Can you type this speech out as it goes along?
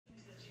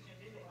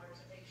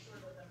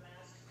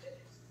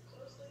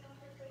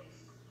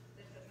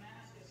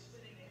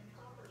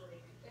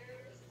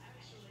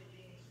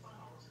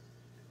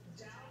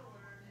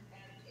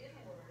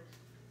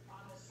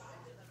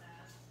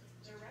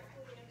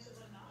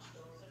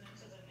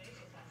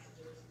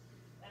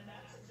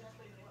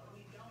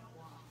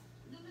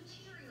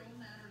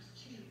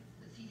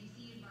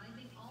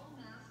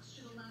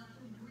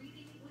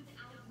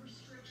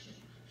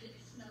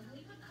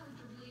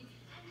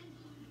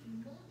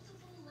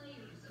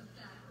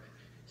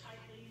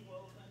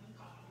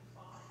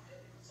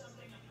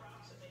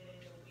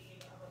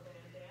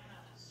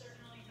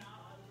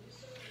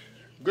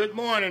Good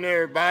morning,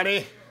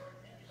 everybody.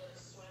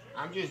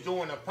 I'm just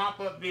doing a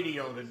pop-up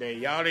video today.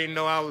 Y'all didn't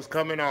know I was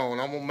coming on.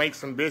 I'm gonna make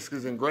some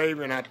biscuits and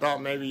gravy, and I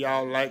thought maybe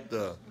y'all like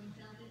to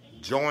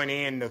join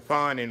in the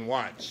fun and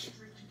watch.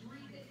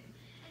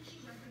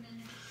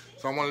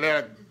 So I'm gonna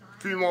let a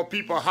few more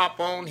people hop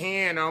on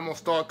here, and I'm gonna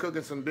start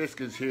cooking some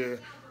biscuits here.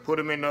 Put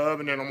them in the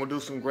oven, and I'm gonna do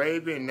some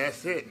gravy, and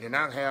that's it. And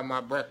I'll have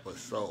my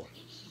breakfast. So,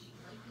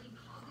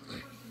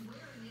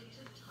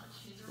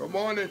 good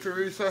morning,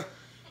 Teresa.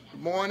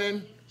 Good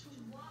morning.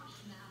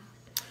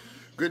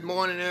 Good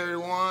morning,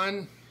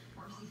 everyone.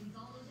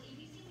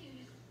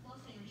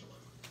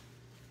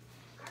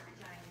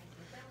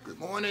 Good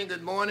morning,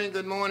 good morning,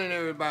 good morning,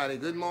 everybody.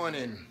 Good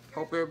morning.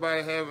 Hope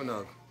everybody having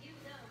a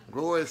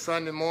glorious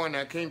Sunday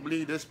morning. I can't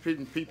believe this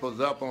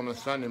people's up on a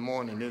Sunday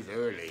morning this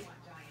early.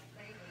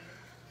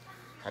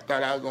 I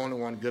thought I was the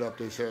only one to get up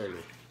this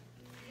early.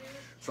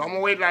 So I'm going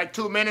to wait like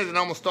 2 minutes and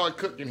I'm going to start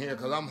cooking here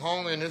because I'm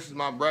hungry and this is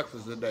my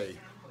breakfast today.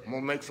 I'm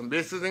going to make some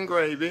biscuits and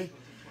gravy.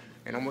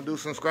 And I'm going to do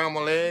some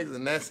scrambled eggs,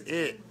 and that's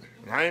it.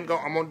 I'm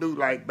going to do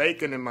like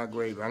bacon in my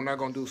gravy. I'm not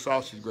going to do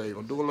sausage gravy.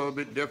 I'll do a little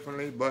bit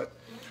differently, but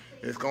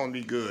it's going to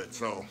be good.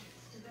 So,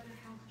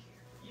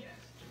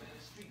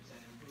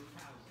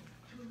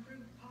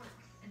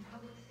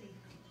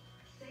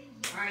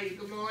 hi,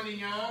 good morning,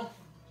 y'all.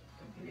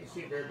 Let me see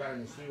if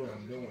everybody can see what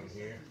I'm doing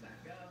here.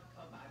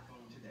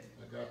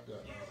 I got the,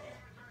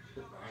 put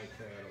the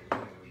iPad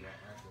over here.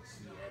 I can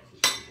see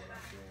actually what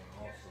I'm doing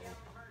also.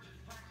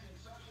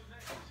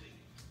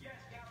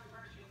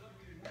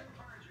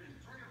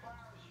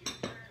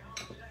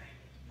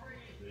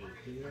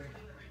 Here.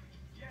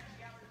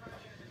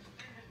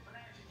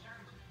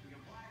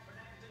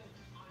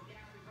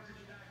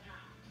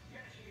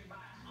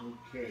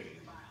 Okay.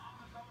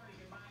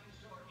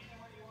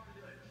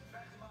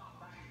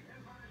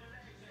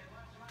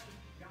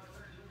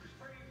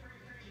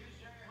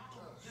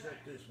 I'll set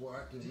this where I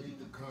can read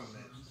the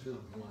comments too.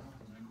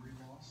 Memory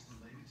loss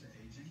related to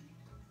aging.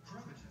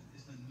 Prevagen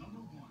is the #1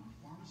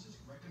 pharmacist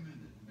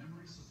recommended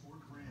memory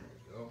support brand.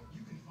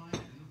 You can find it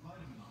in the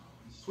vitamin aisle.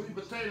 Sweet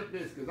potato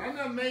biscuits. I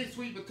never made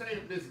sweet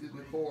potato biscuits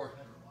before.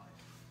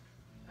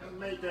 Never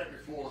made that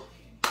before.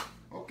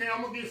 Okay,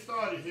 I'm gonna get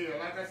started here.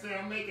 Like I said,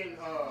 I'm making.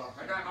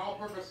 I got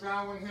all-purpose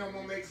flour in here. I'm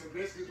gonna make some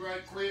biscuits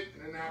right quick,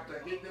 and then after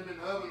I get them in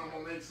the oven, I'm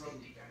gonna make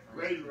some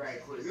gravy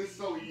right quick. This is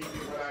so easy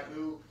what I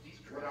do,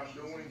 what I'm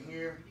doing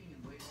here.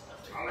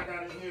 All I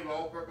got in here is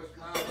all-purpose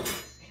flour. I'm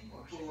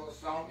gonna put a little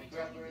salt and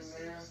pepper in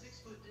there.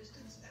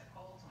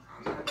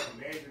 I'm not gonna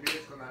measure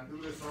this because I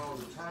do this all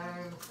the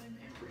time.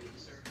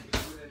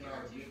 It's really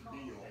not a big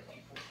deal.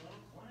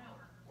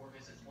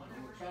 I'm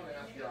gonna try to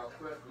ask y'all a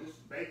question. This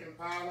is baking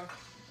powder.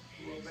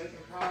 A little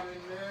baking powder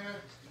in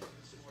there.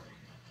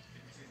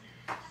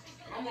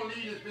 And I'm gonna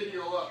leave this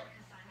video up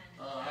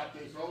after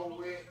it's over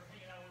with.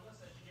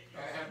 I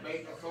have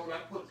baking soda. I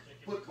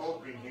put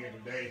both in here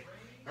today.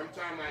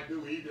 Sometimes I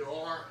do either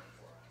or.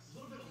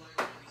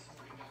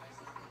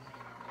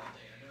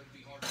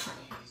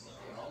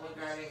 All I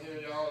got in here,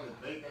 y'all, is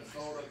baking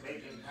soda,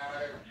 baking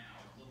powder,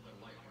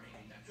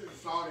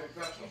 salt and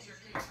pepper.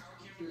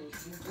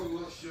 Put a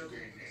little sugar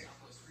in there.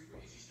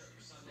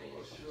 A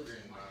little sugar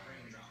in there.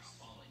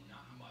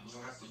 You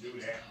don't have to do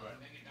that, but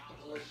put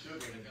a little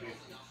sugar in the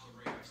biscuit.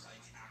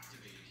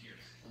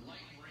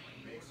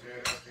 Mix that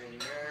up in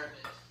there.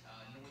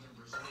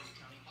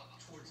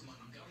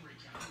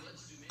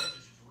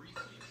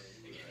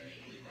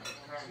 I'm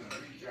trying to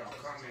read y'all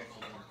comments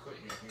when I'm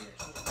cooking here.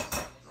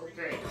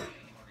 Okay.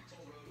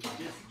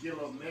 This get a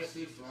little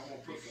messy, so I'm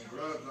gonna put some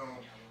gloves on.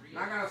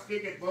 Now I gotta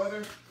stick it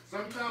butter.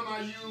 Sometimes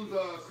I use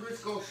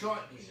Crisco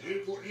shortening.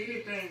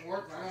 Anything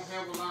works. I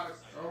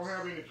don't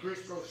have any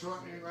Crisco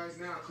shortening right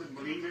now. I couldn't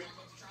believe it.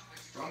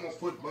 So I'm gonna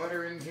put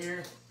butter in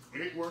here.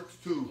 It works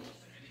too.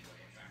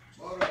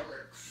 Butter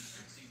works.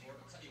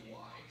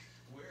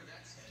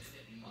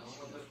 I'm gonna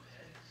just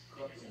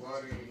cut the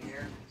butter in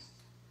here.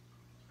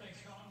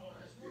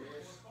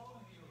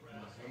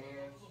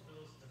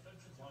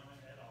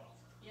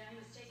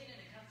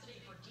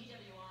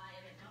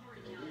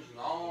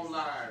 All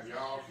live,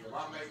 y'all. So if I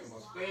make a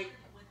mistake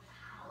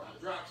or I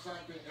drop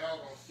something, y'all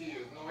gonna see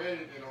there's no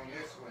editing on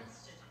this one.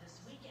 It's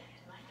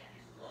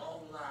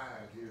all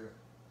live here.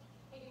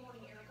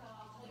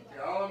 Okay,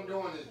 all I'm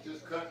doing is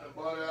just cutting the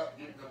butter up,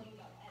 getting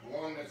the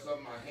warmness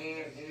of my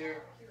hand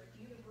here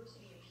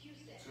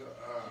to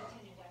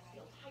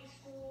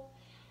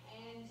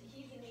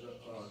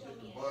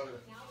get the butter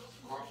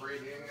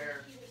incorporated in there.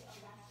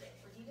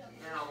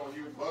 Now I'm gonna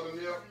use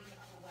buttermilk.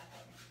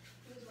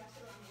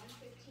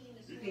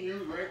 You can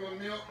use regular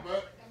milk,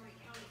 but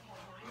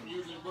I'm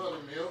using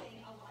buttermilk.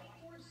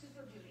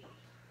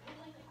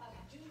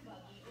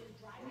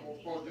 I'm going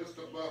to pour just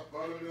enough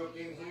buttermilk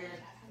in here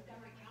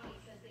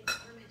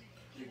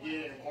to get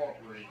it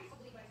incorporated.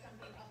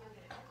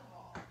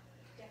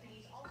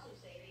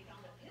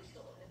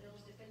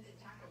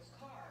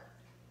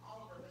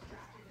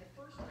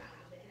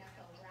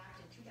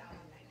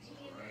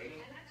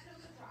 Alright.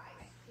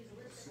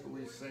 Let's see what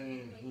we're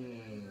saying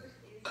here.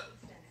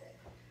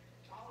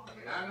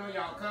 And I know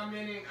y'all comment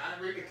minute. I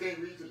really can't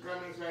read the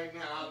comments right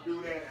now. I'll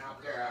do that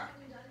after I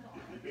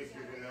get the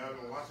biscuits in the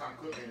oven. Once I'm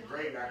cooking the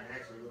gravy, I can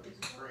actually look at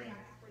the screen.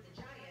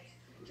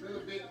 A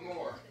little bit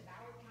more.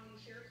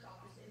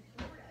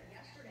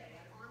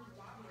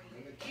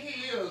 And the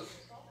key is,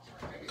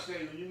 like I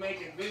say, when you're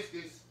making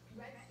biscuits,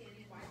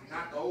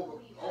 not to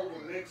over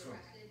mix them.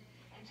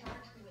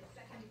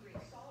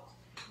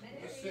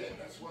 That's it.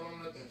 That's what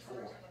I'm looking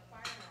for.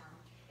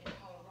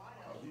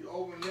 If you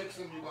over mix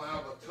them, you're gonna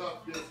have a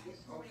tough biscuit.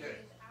 Okay.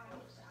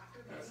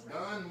 That's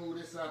done. Move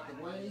this out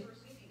the way.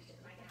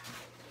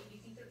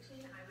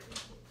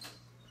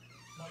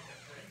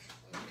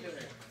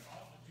 Okay.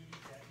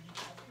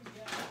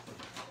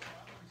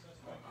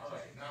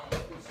 Alright, now I'm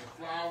gonna put some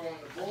flour on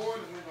the board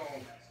and we're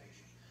gonna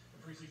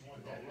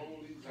roll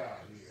these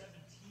out here.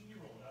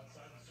 17-year-old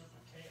outside the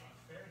Circle K on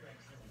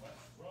Fairbanks near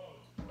West Road.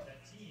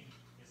 That team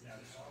is now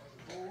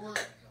Board.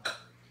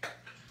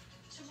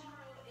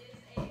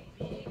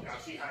 Y'all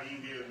see how you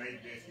here to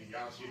make biscuits.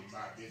 Y'all shouldn't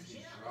buy biscuits.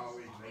 You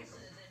always make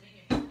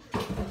them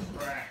from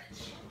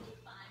scratch.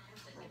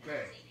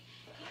 Okay.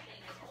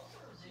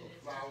 Little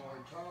flour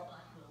on top.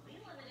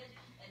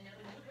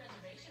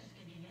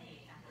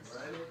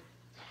 Ready?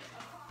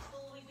 Across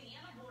the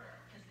Louisiana border,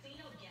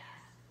 casino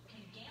guests can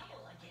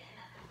gamble again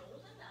at the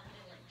Golden Nugget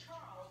in Lake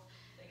Charles.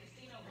 The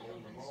casino will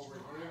open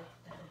tomorrow.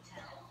 The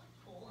hotel,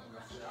 pool, and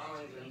Like I said, I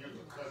don't even use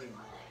a cutting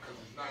board because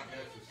it's not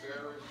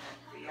necessary.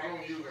 I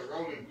don't use a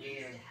rolling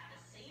pin.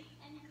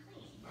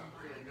 Not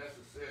really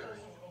necessary.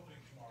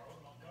 opening tomorrow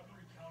in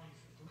Montgomery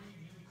County's 3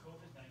 new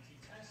COVID-19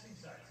 testing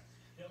sites.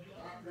 They'll be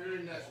Not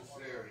really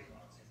necessary.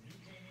 New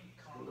Caney,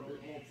 A little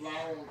bit more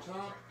flour on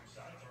top.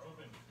 sites are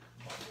open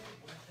Monday,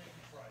 Wednesday,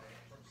 and Friday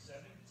from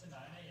 7 to 9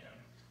 a.m.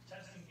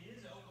 Testing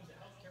is open to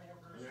healthcare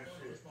workers. And that's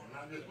it. And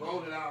I just roll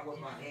it out with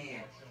my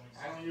hand.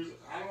 I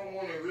don't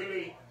want to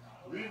really,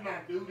 the reason I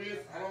do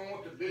this, I don't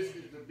want the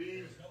biscuits to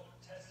be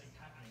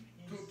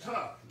too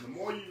tough. The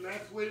more you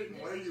mess with it, the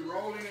more you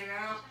rolling it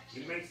out,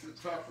 it makes it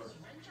tougher.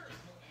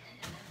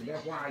 And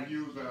that's why I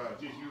use,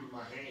 just use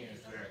my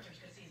hands there.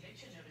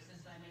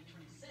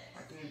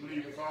 I can't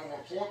believe it's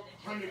almost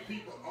 400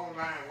 people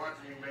online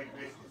watching me make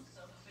biscuits.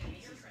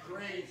 This is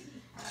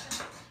crazy.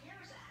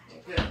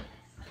 Okay.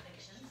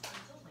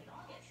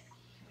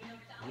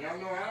 Y'all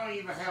know I don't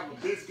even have a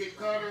biscuit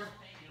cutter.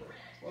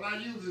 What I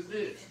use is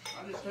this.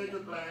 I just take a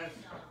glass,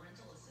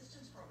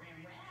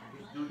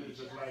 just do this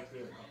just like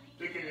this.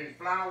 Stick it in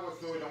flour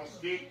so it don't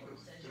stick.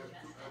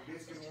 The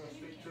biscuit won't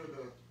stick to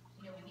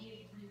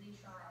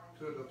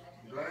the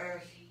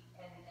glass.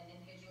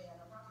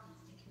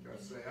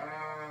 Just say,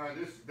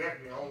 this is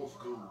definitely old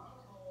school.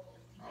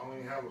 I don't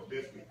even have a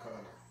biscuit cutter.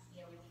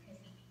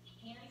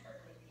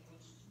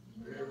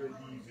 Very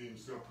easy and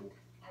simple.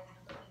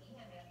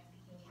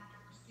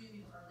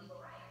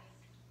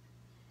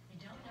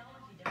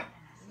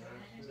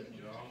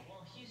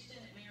 Well,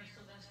 Houston Mayor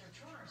Sylvester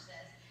Turner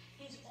says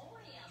he's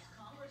already asked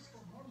Congress for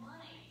more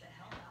money to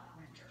help out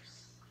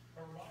renters.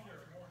 A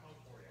reminder, more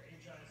help for you.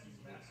 HIC's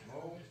massive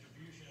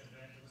distribution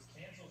event that was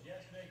canceled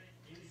yesterday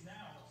is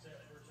now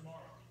set for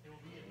tomorrow. It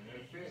will be at the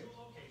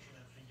usual location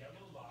at the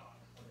yellow lot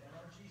of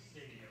NRG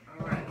Stadium.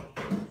 Alright,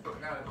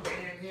 got a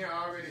pan here,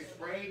 I already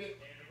sprayed it.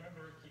 And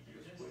remember, keep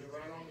your Just put distance. it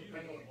right on the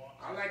pan.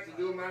 I like to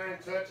do mine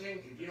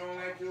touching. If you don't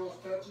like yours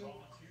touching,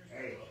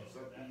 hey, it's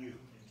up to you.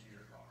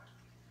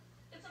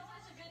 It's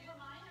always a good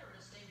reminder to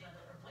stay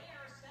weather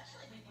aware,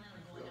 especially if you plan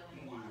on going out in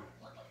the water.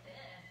 Look at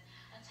this.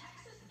 A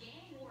Texas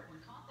game warden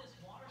caught this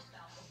water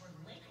spout over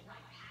Lake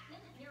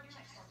Wright-Patton near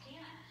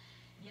Texarkana.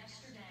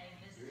 Yesterday,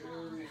 this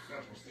Very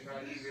simple. See how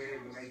easy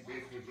it is to make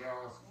biscuits,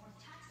 y'all. North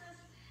Texas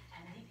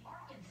and the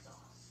Arkansas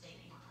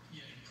state line.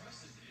 Yeah,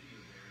 impressive video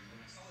there. And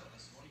when I saw that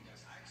this morning,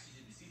 guys, I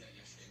actually didn't see that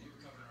yesterday. We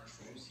were covering our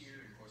storms here,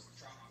 and of course, the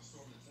tropical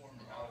storm that formed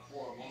All about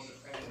four of them on the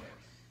pan.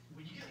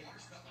 when you get a water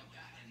spout like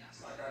that, and that's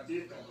Like I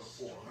did that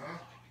before,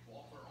 huh?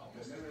 water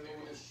And then we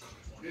move this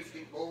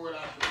biscuit board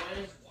out the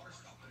way. water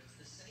spout, but it's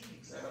the same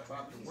Set exact. up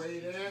out the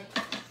way there.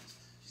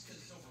 Just because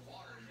it's over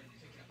water and maybe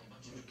picking up a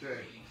bunch of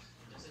Okay. debris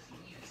doesn't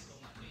mean it's still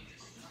not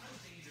dangerous. It's not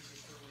as dangerous as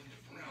throwing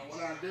debris Now what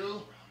I do,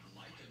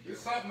 like a this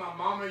is something my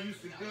mama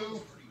used to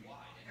do, pretty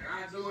wide. and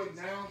I do it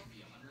now.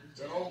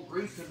 The old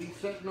grease to be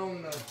sitting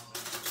on the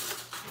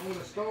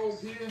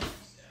stove here.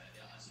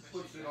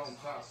 Puts it on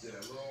top there,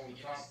 a little on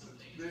top of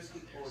the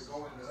biscuit or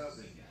go in the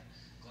oven.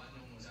 Glad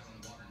no one was out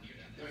on the water near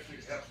that. This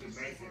just helps it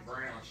make it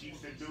brown. She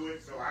used to do it,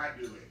 so I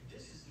do it.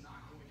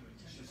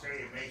 She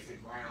say it makes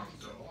it brown,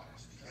 so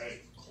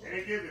hey, and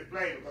it gives it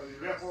flavor because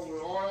it's left over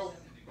with oil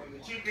from the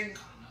chicken.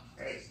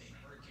 Hey,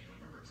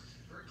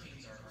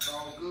 it's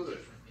all good.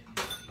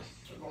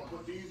 We're gonna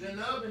put these in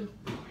the oven.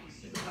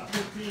 About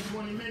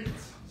 15-20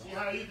 minutes. See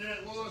how easy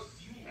that was?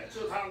 That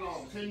took how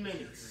long? 10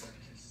 minutes.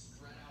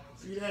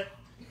 See that?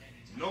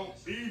 No,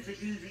 easy,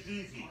 easy,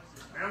 easy.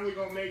 Now we're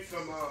gonna make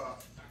some.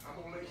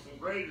 I'm gonna make some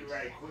gravy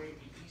right quick,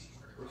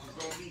 which is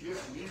gonna be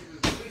just as easy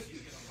as the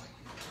biscuits.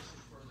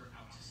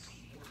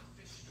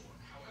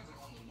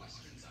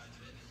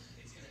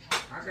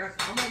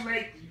 I'm gonna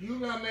make. You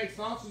gonna make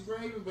sausage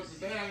gravy, but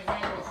today I ain't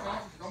have no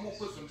sausage. I'm gonna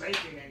put some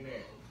bacon in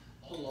there.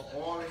 Put a little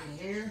oil in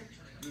here.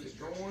 Get it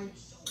going.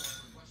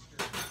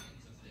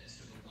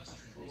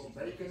 Put a little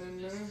bacon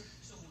in there.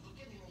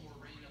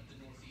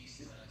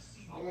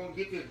 I want to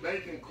get this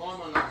bacon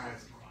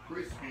caramelized,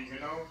 crispy, you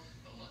know.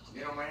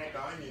 Then I'm going to add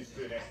the onions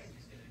to that.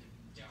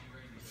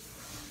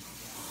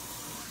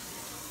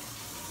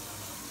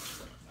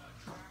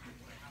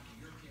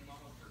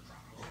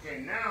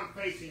 Okay, now I'm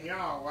facing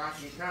y'all where I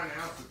can kind of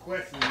answer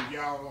questions with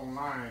y'all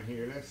online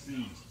here. Let's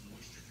see.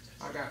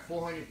 I got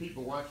 400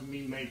 people watching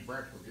me make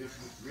breakfast. This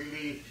is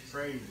really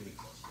crazy.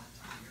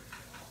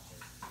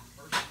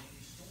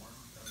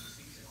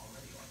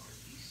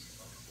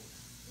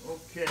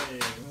 Okay,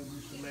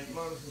 we should make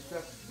mothers and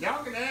stuff.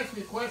 Y'all can ask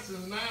me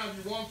questions now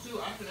if you want to.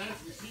 I can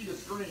actually see the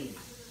screen.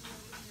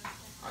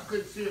 I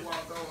couldn't see it while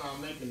I was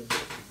making the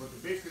biscuit, but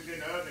the biscuit's in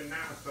the oven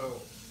now,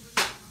 so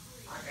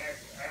I can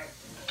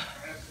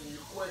asking you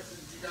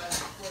questions. You guys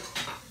have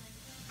questions?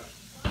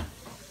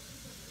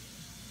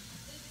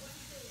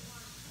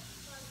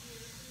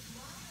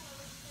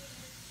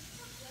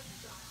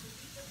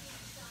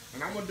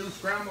 And I'm gonna do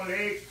scrambled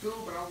eggs too,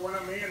 but when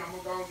I'm in, I'm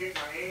gonna go and get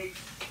my eggs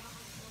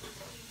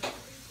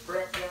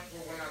prepped up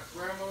for when I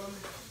scramble them.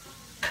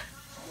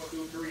 I'm gonna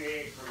do 3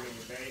 eggs for me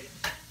today.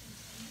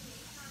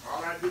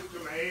 All I do to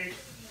my eggs,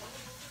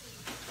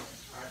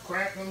 I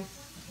crack them,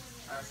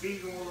 I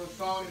season with a little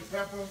salt and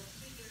pepper,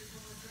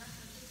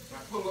 I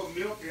put a little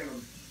milk in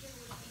them.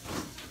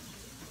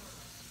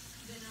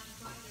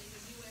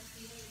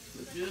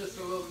 Put just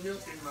a little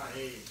milk in my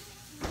eggs.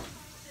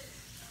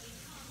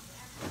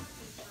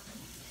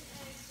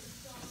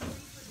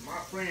 My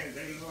friends,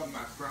 they love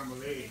my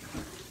scrambled eggs.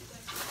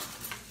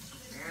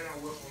 And I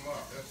whip them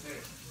up, that's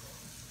it.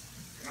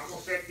 And I'm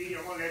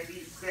gonna let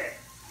these set.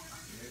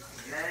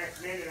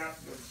 Last minute,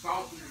 after the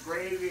sausage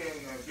gravy and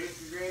the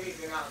biscuit ready,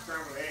 then I'll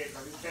scramble the eggs.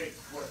 It takes,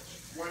 what,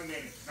 1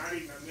 minute, not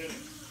even a minute.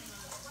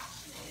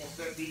 I'm gonna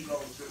set these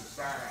over to the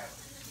side.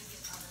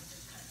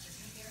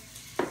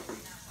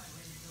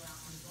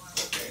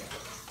 Okay.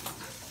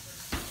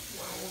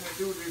 What I wanna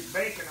do with this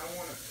bacon, I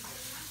wanna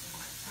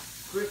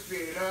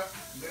crispy it up.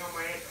 Then I'm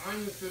gonna add the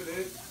onions to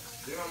this.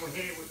 Then I'm gonna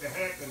hit it with the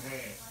half and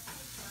half.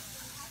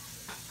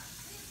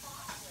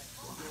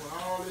 We're doing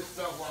all this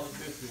stuff while the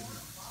biscuit is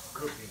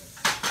cooking.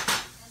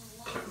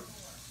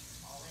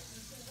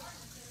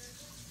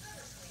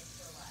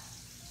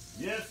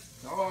 Yes,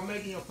 I'm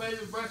making your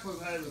favorite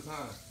breakfast habits,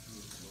 huh?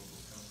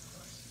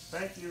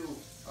 Thank you,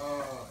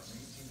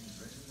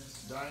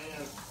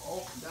 Diane.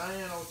 Oh,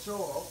 Diane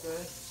Ochoa,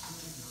 okay.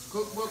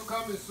 Cookbook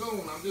coming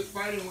soon. I'm just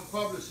fighting with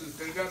publishers.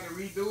 They got to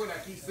redo it. I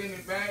keep sending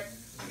it back.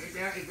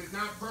 If it's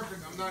not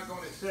perfect, I'm not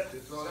going to accept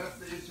it. So that's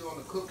the issue on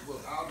the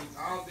cookbook.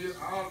 I'll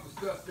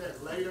discuss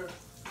that later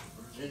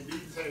in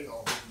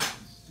detail.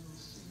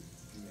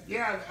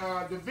 Yeah,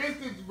 the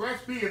biscuits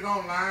recipe is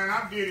online.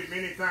 I've did it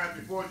many times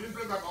before. Just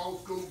look up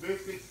old school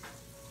biscuits.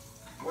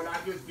 What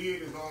I just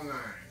did is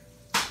online.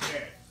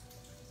 Yeah.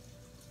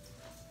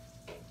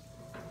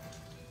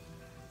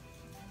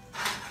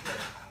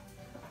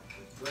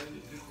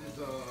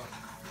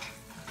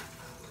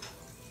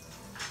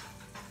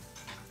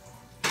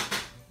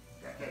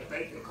 Got that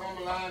bacon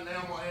caramelized. Now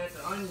I'm gonna add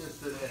the onions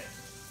to that.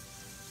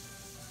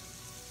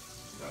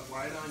 Got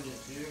white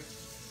onions here.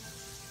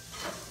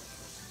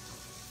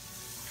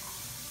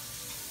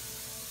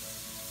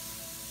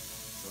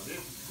 So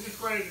this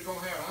gravy is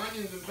gonna have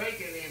onions and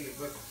bacon in it,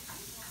 but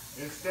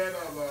instead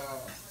of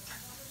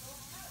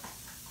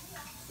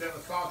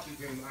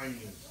sausage and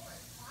onions.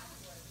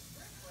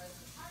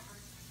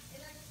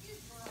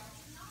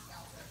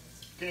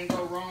 Can't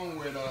go wrong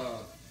with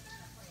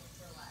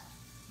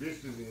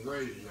biscuits and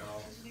gravy,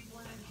 y'all.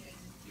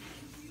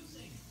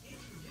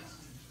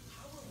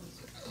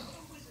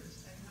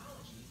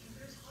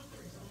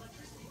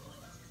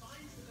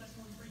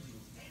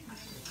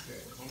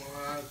 Okay,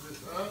 caramelize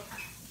this up.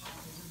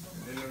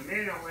 And in a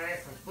minute, I'm going to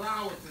add some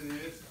flour to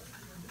this.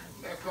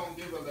 That's going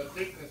to give us a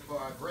thickness for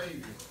our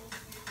gravy.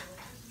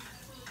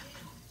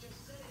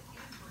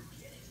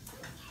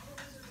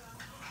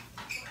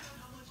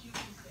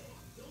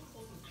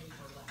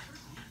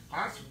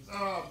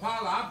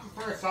 Paula, I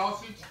prefer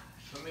sausage.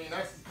 I mean,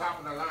 that's the top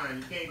of the line.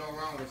 You can't go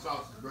wrong with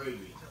sausage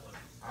gravy.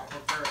 I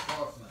prefer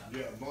sausage,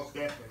 yeah, most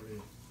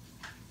definitely.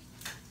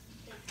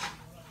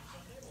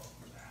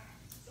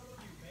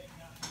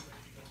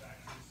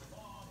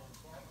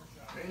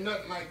 Ain't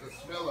nothing like the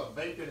smell of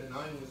bacon and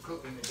onions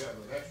cooking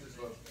together. That's just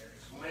a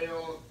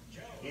smell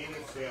in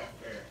itself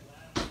there.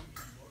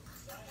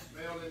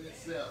 Smell in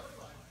itself.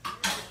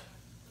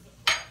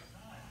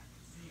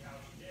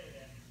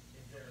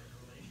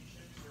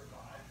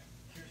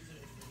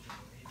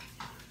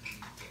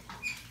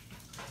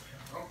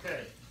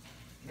 Okay,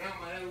 now I'm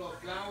gonna add a little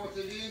flour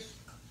to this.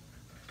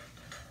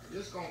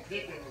 This gonna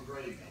kick in the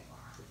gravy.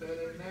 Put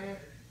that in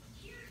there.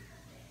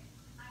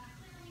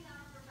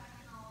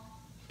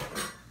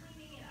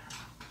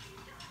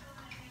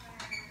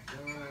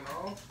 Turn it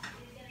off.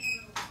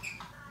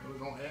 And we're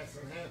gonna add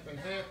some half and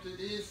half to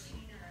this.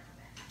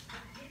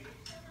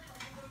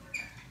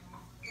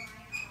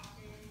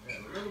 Add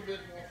a little bit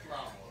more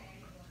flour.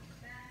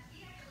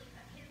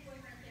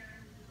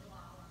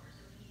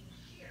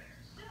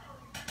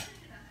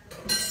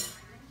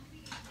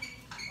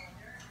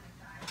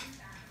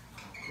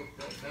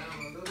 cook that down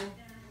a little.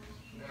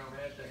 Now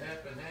add the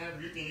half and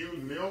half. You can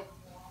use milk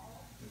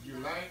if you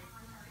like.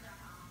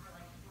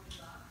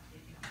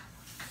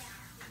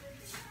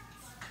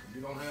 If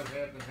you don't have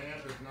half and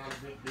half, it's not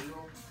a big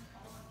deal.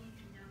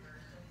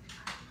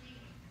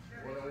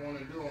 What I want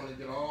to do, I want to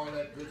get all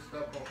that good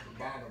stuff off the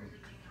bottom.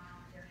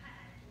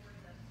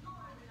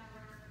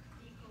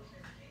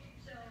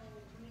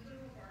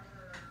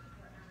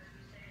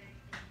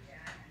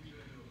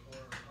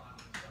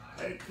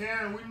 Hey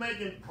Karen, we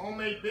making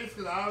homemade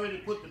biscuits. I already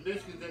put the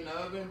biscuits in the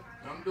oven.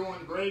 I'm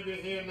doing gravy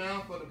here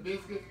now for the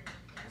biscuits.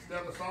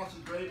 Instead of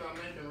sausage gravy, I'm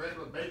making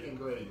regular bacon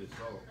gravy.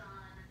 So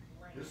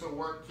this will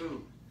work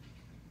too.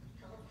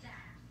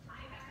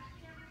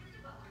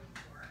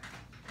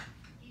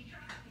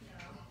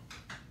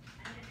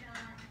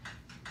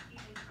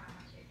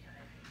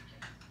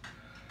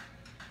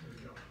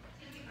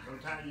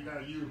 Sometimes you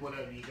gotta use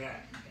whatever you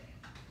got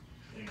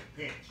in a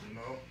pinch, you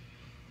know.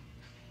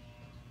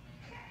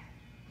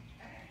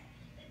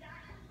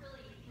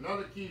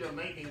 Another key to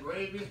making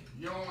gravy,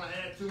 you don't want to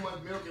add too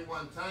much milk at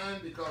one time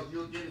because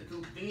you'll get it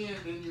too thin,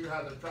 then you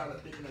have to try to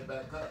thicken it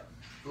back up.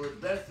 So it's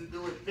best to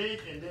do it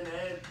thick and then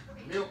add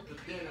milk to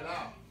thin it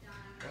out.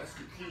 That's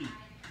the key.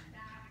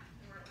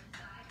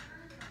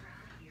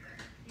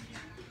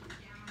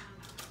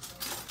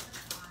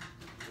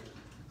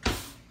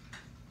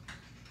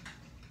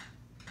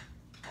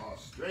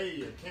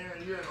 Australia,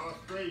 Karen, you're in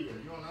Australia.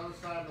 You're on the other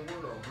side of the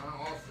world,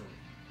 huh? Awesome.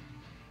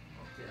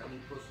 Okay, I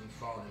need to put some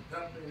salt and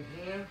pepper in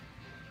here.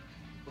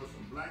 Put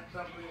some black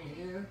pepper in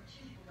here.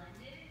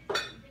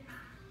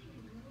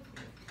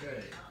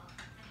 Okay.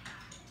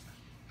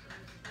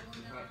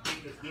 See how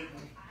thick it's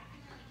getting?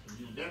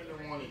 You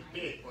definitely want it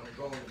thick when it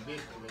goes in the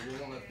biscuit. If you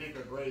want a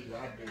thicker gravy, I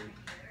do.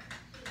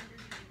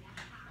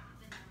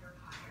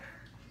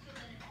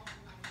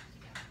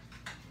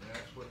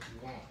 That's what you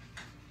want.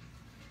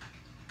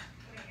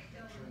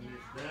 Turn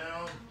this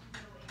down.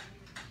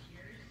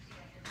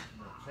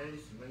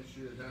 Taste, make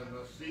sure it has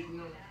enough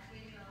seasoning.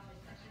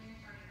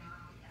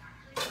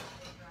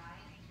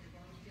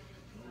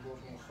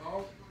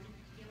 Salt.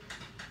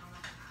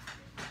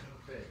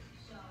 Okay.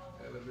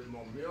 Add a little bit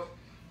more milk.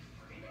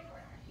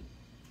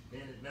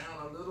 Bend it down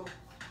a little.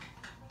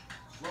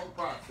 Slow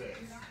process.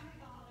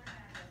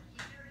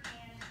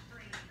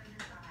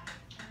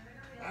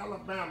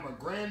 Alabama,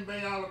 Grand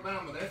Bay,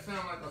 Alabama. That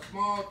sounds like a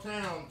small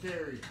town,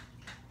 Terry.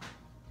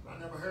 I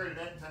never heard of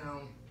that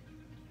town.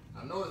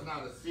 I know it's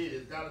not a city.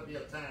 It's got to be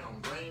a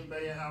town. Grand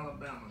Bay,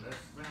 Alabama. That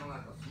sounds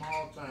like a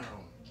small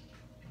town.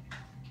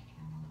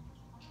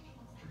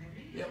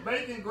 Yeah,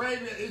 bacon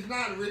gravy is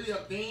not really a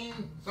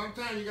theme.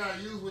 Sometimes you gotta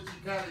use what you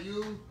gotta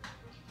use.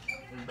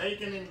 And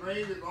bacon and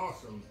gravy is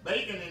awesome.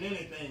 Bacon and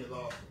anything is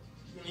awesome.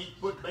 You can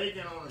put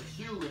bacon on a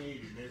shoe and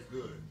eat it. It's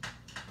good.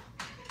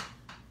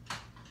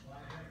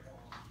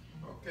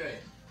 Okay.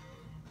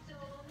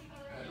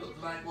 That looks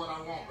like what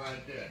I want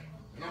right there.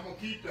 And I'm gonna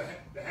keep the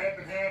half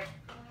and half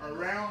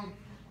around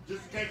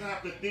just in case I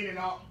have to thin it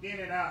out in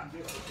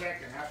just a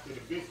second after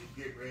the biscuits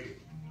get ready.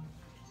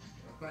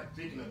 I'm not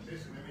thinking of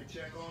this. Let me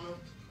check on them.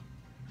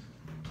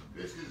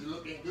 Biscuits are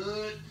looking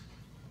good.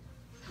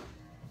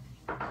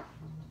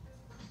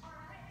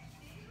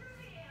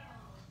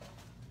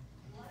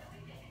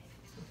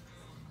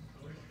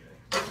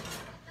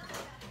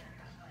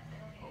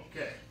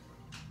 Okay.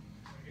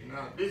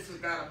 Now biscuits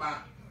got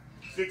about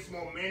 6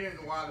 more minutes,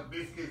 and while the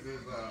biscuits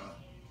is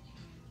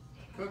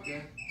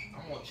cooking,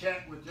 I'm gonna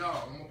chat with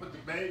y'all. I'm gonna put the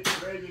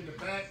gravy in the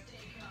back.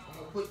 I'm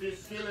gonna put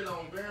this skillet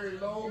on very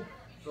low,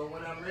 so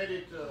when I'm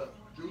ready to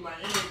do my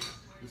eggs,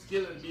 the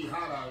skillet will be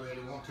hot already.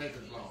 It won't take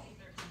as long.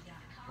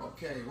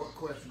 Okay, what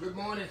question? Good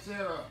morning,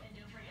 Sarah.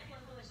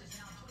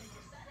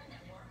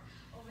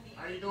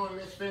 How you doing,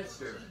 Miss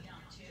Finster?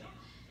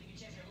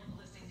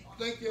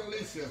 Thank you,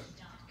 Alicia.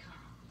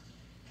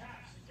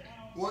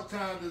 What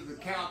time does the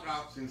couch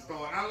option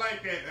start? I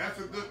like that. That's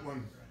a good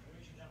one.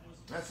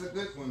 That's a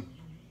good one.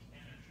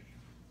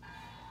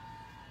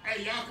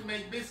 Hey, y'all can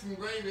make biscuits and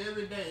gravy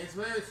every day. It's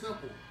very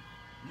simple.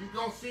 You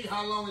don't see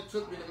how long it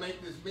took me to make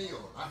this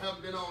meal. I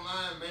haven't been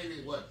online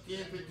maybe, what,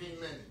 10, 15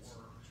 minutes.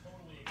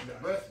 And the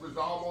rest was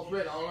almost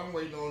ready. All I'm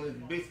waiting on is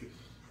the biscuit.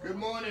 Good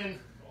morning,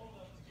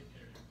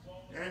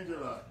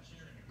 Angela.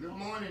 Good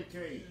morning,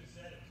 Kate.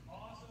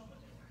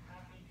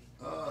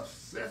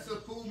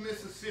 Sessapool,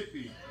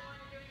 Mississippi.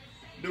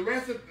 The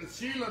recipe,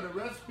 Sheila, the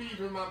recipe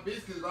for my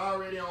biscuits is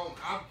already on.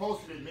 I've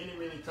posted it many,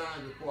 many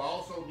times before. I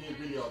also did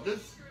video.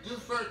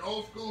 Just search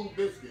old school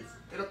biscuits.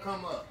 It'll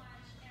come up.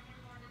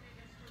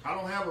 I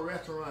don't have a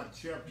restaurant,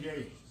 Chef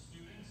Jay.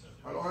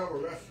 I don't have a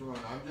restaurant.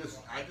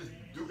 I just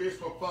do this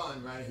for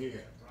fun right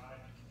here.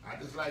 I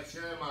just like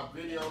sharing my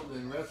videos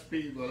and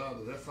recipes with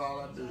others. That's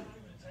all I do.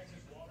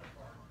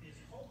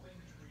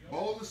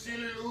 Boulder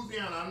City,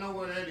 Louisiana. I know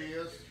where that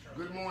is.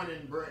 Good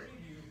morning, Brett.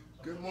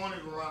 Good morning,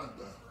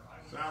 Veronica.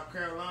 South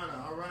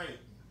Carolina. All right.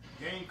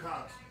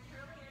 Gamecocks.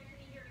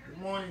 Good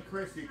morning,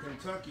 Chrissy,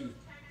 Kentucky.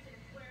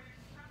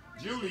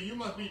 Julie, you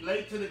must be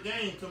late to the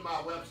game to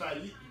my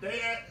website.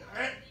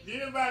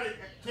 Anybody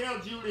tell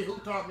Julie who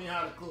taught me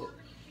how to cook?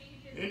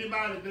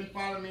 Anybody been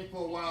following me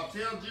for a while,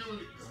 tell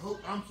Julie,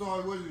 I'm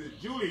sorry, what is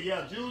it? Julie,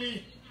 yeah,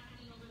 Julie,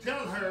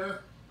 tell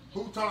her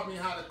who taught me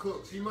how to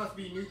cook. She must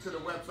be new to the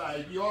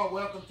website. You are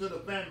welcome to the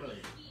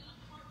family.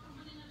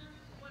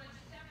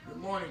 Good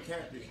morning,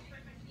 Kathy.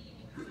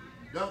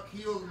 Duck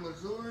Hills,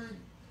 Missouri,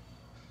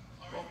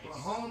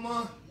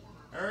 Oklahoma,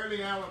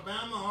 Early,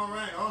 Alabama. All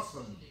right,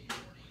 awesome.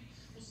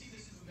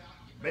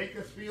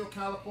 Bakersfield,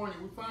 California.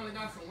 We finally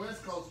got some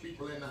West Coast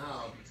people in the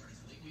house.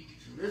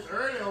 It's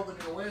early over in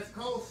the West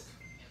Coast.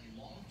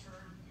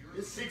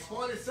 It's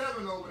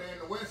 6:47 over there in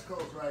the West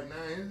Coast right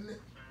now, isn't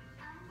it?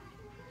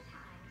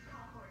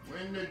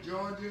 Winter,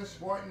 Georgia,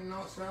 Spartan,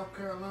 North South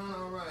Carolina.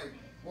 All right.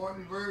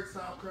 Spartanburg,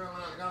 South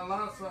Carolina. Got a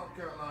lot of South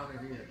Carolina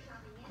here.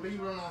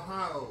 Cleveland,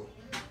 Ohio.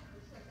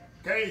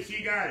 Kay,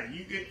 she got it.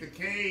 You get the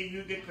K.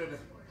 You get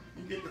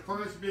the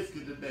first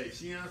biscuit today.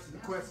 She answered the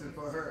question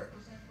for her.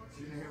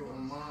 She didn't hear what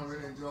my mom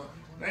really enjoyed.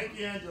 Thank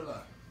you,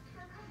 Angela.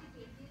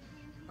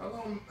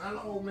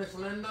 Hello, Miss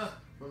Linda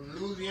from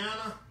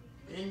Louisiana,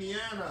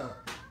 Indiana.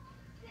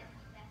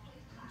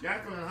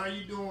 Jacqueline, how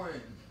you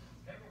doing?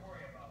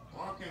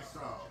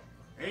 Arkansas.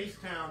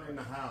 H-Town in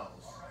the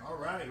house. All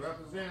right,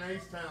 representing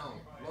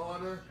H-Town,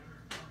 Florida.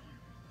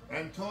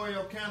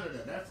 Ontario,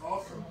 Canada. That's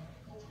awesome.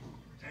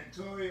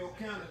 Ontario,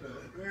 Canada.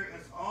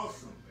 That's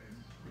awesome.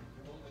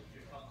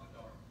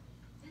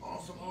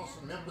 Awesome,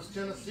 awesome. Memphis,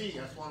 Tennessee.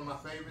 That's one of my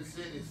favorite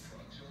cities.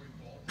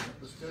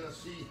 Memphis,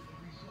 Tennessee.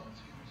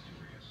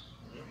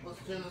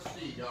 Memphis,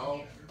 Tennessee,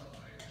 y'all.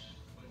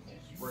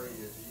 Spray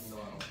this, even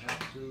though I don't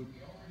have to.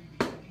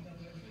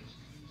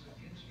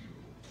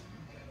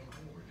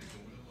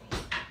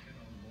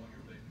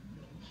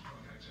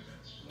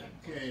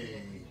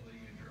 Okay.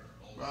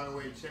 By the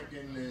way,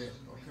 checking the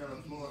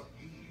Ocala, Florida.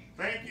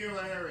 Thank you,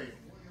 Larry.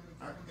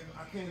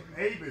 I can't.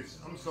 Avis.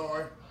 I'm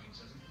sorry.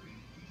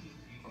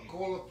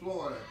 Ocala,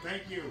 Florida.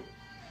 Thank you.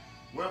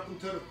 Welcome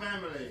to the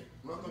family.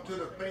 Welcome to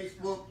the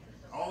Facebook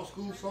All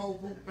School Soul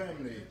Food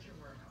family.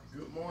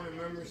 Good morning,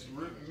 members.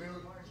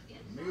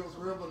 Mills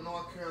River,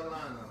 North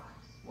Carolina.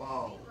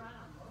 Wow.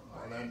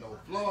 Orlando,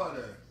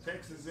 Florida.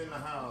 Texas in the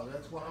house.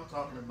 That's what I'm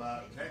talking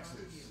about.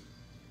 Texas.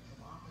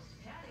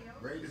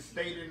 Greatest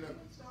state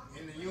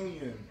in the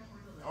Union.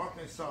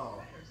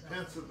 Arkansas,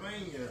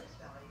 Pennsylvania.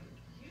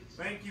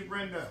 Thank you,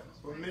 Brenda,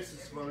 from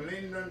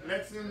Linden,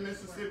 Lexington,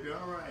 Mississippi.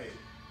 All right.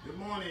 Good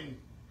morning.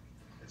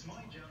 It's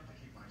my job to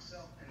keep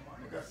myself and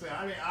my Like I said,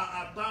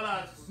 I thought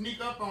I'd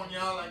sneak up on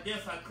y'all. I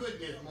guess I could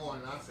this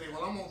morning. I said,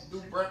 well, I'm going to do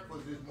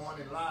breakfast this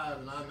morning live,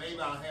 and maybe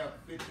I'll have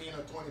 15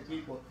 or 20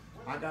 people.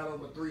 I got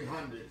over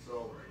 300,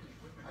 so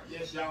I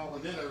guess y'all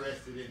was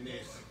interested in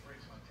this,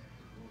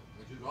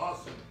 which is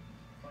awesome.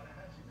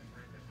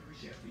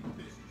 Chef eat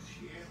biscuits,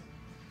 yeah.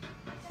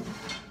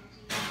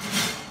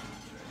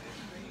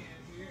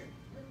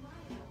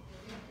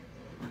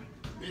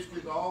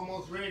 Biscuits are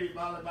almost ready,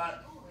 probably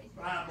about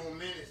 5 more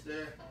minutes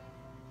there.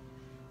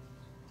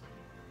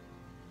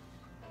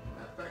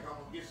 I think I'm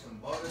gonna get some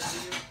butter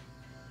here.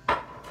 I'm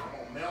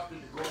gonna melt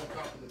it to go on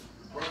top of the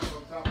butter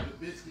on top of the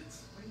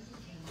biscuits.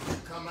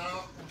 Come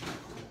out.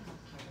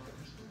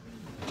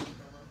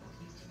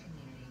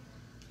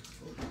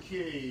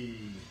 Okay.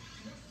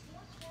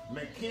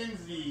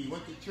 Mackenzie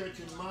went to church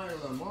in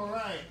Milam. All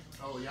right.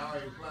 Oh, y'all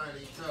already replying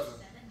to each other.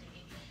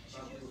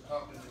 Some people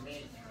talking to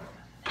me.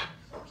 I'm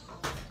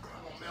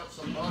gonna melt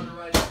some butter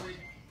right quick.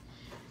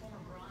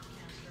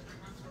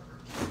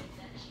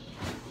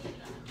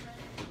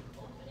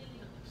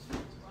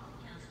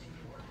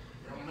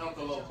 I'm gonna melt a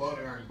little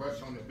butter and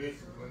brush on the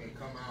biscuits when they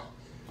come out.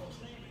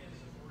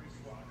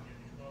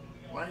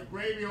 White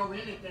gravy over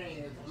anything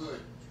is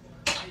good.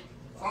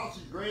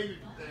 Sausage gravy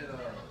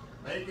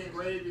and bacon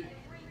gravy.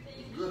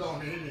 Good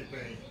on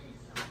anything,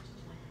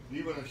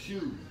 even a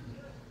shoe.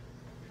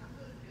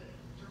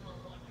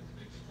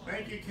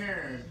 Thank you,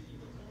 Karen.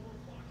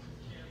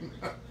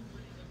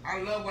 I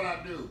love what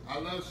I do. I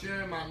love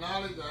sharing my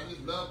knowledge. I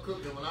just love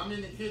cooking. When I'm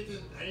in the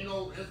kitchen,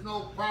 there's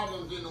no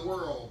problems in the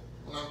world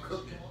when I'm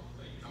cooking.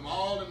 I'm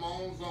all in my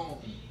own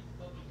zone.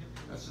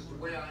 That's just the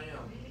way I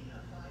am.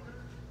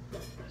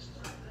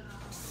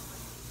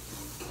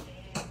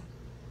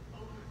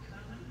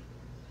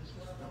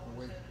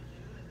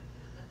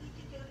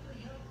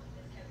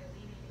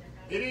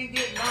 It didn't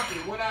get lumpy.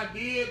 What I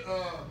did,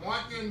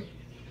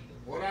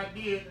 what I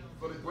did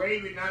for the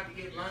gravy not to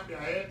get lumpy,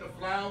 I add the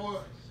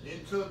flour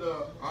into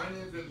the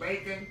onions and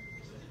bacon,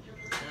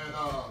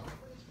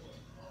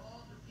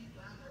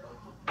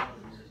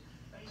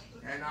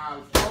 and I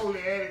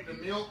slowly added the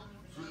milk,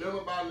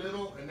 little by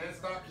little, and that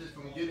stops it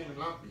from getting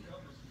lumpy.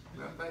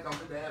 And I think I'm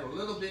going to add a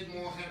little bit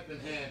more half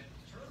and half,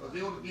 because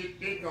it will get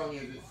thick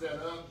onions it's set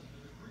up.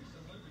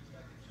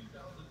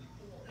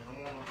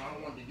 And I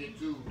don't want to get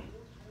too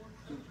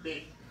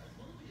thick.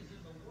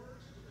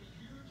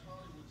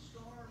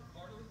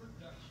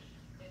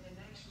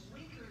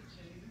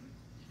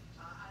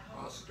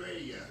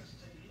 Australia.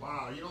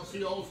 Wow, you don't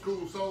see old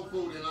school soul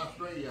food in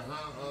Australia,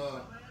 huh?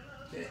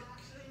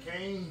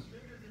 Kane.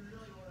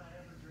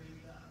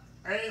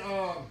 Hey,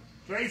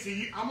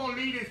 Tracy, I'm gonna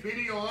leave this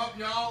video up,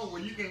 y'all,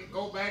 where you can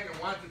go back and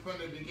watch it from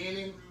the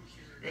beginning.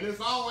 And it's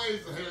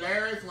always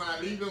hilarious when I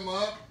leave them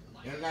up,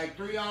 and like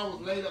 3 hours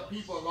later,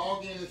 people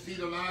log in and see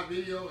the live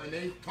video, and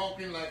they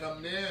talking like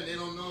I'm there, and they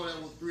don't know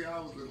that was 3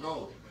 hours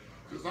ago.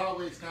 It's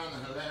always kind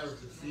of hilarious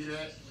to see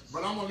that.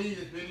 But I'm gonna leave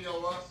this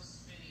video up,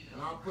 and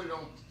I'll put it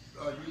on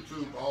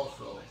YouTube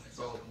also.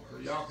 So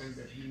y'all can,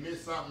 if you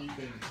miss something, you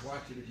can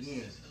watch it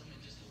again.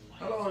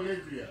 Hello,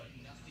 Olivia.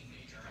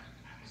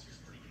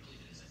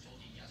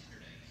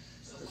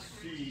 Let's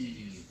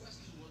see.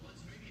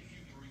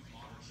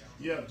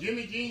 Yeah,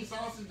 Jimmy Jean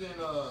sausage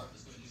and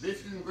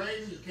biscuits and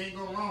gravy, you can't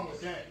go wrong with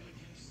that.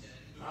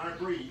 I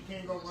agree, you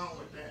can't go wrong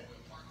with that.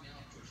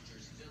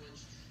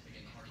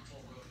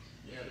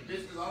 Yeah, the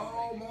biscuits are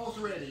almost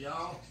ready,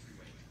 y'all.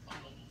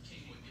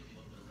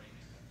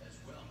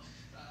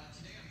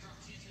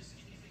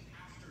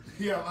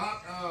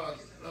 Yeah,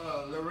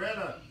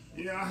 Loretta,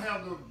 yeah, I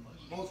have the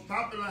most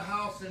popular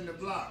house in the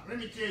block. Let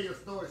me tell you a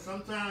story.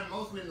 Sometime,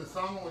 mostly in the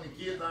summer when the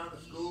kids are out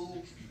of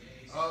school,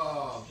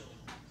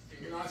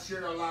 you know, I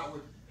share a lot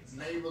with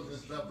neighbors and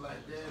stuff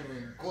like that.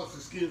 And of course,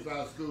 the kids are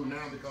out of school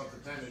now because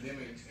of the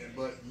pandemic.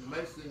 But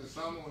mostly in the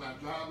summer when I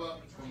drive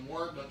up from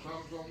work or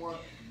come from work,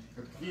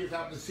 if the kids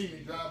happen to see me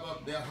drive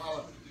up, they'll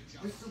holler,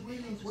 "Mr.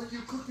 Williams, what are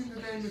you cooking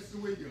today,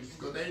 Mr. Williams?"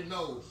 Because they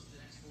know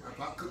if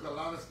I cook a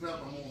lot of stuff,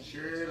 I'm going to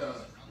share it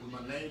with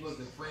my neighbors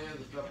and friends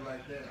and stuff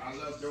like that. I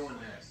love doing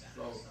that.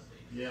 So,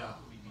 yeah,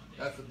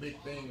 that's a big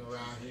thing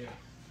around here.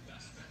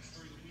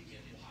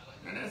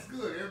 And that's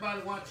good.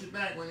 Everybody watch your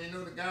back when they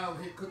know the guy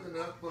over here cooking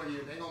up for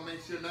you. They're going to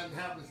make sure nothing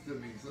happens to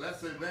me. So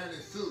that's an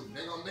advantage too.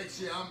 They're going to make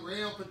sure I'm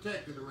real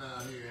protected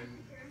around here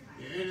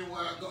and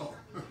anywhere I go.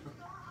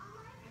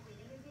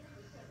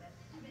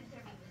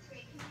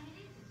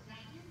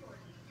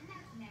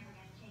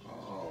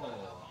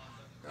 Oh,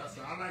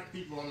 I like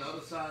people on the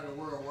other side of the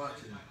world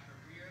watching.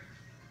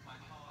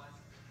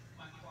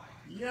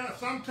 Yeah,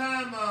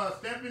 sometime,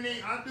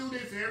 Stephanie, I do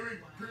this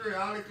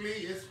periodically.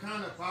 It's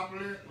kind of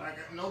popular. Like,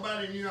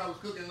 nobody knew I was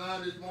cooking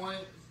live this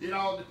morning. It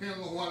all depends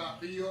on what I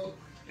feel.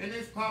 And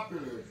it's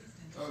popular.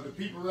 The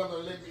people rather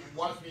let me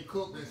watch me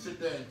cook than sit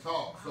there and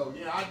talk. So,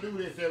 yeah, I do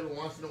this every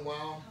once in a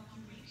while.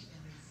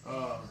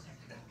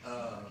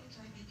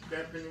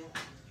 Stephanie.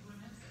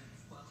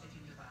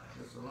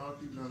 There's a lot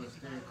of people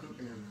understand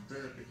cooking is a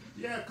therapy.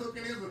 Yeah,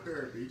 cooking is a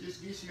therapy. It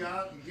just gets you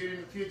out and get in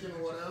the kitchen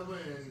or whatever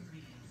and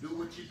do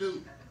what you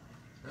do.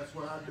 That's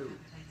what I do.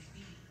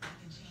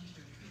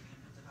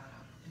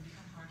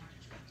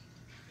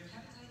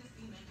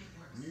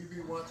 You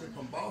be watching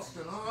from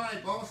Boston. All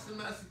right, Boston,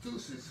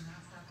 Massachusetts.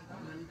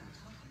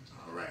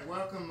 All right,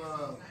 welcome,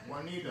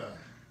 Juanita.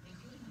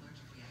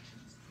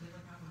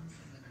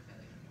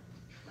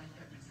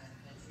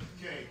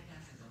 Okay,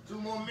 2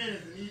 more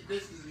minutes and these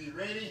biscuits will be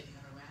ready.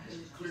 Let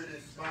me clear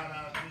this spot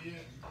out here.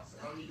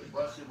 I don't need to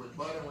brush it with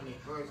butter when they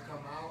first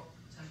come out.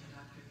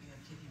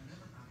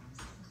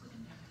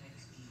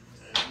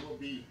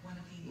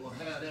 We'll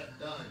have that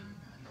done.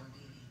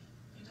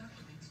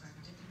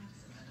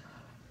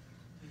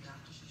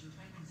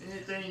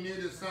 Anything new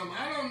to summer?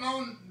 I don't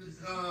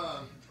know.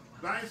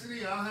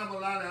 Nicely, I'll have a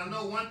lot of. I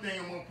know one thing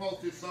I'm gonna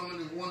post this summer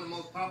is one of the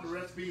most popular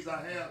recipes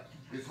I have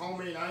is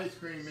homemade ice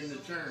cream in the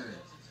churn.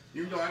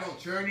 Even though I don't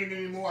churn it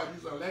anymore, I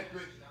use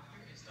electric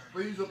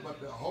freezer, but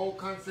the whole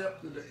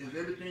concept is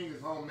everything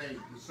is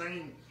homemade. The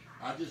same.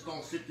 I just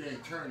don't sit there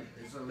and churn it.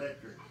 It's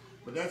electric.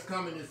 But that's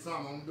coming this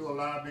summer. I'm gonna do a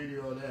live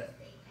video of that.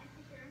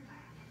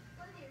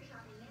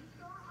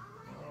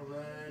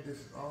 Alright,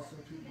 this awesome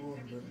people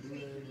don't do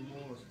that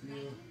anymore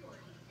still.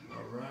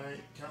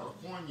 Alright,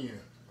 California.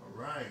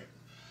 Alright.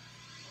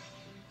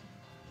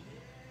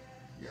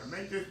 Yeah,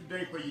 make this a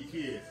day for your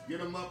kids. Get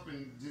them up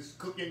and just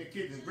cook in the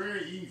kitchen. It's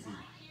very easy.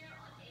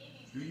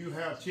 Do you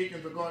have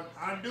chickens or garden?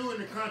 I do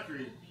in the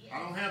country. I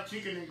don't have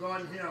chicken and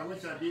garden here. I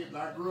wish I did, but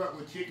I grew up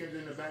with chickens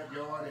in the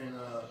backyard and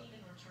a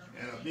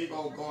big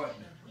old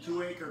garden.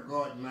 2-acre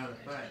garden, matter of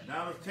fact.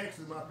 Dallas,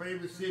 Texas, my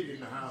favorite city in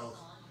the house.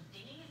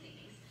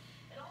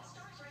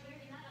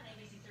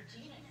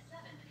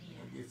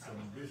 Get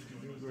some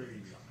biscuits and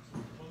gravy.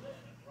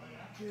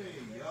 Okay,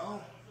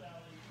 y'all.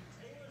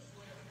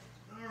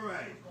 All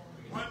right.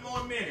 1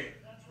 more minute.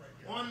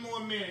 1 more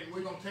minute.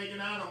 We're going to take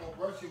it out. I'm going to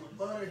brush it with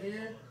butter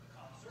here.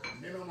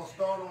 And then I'm going to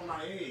start on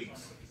my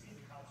eggs.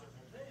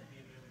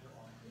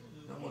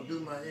 I'm going to do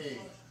my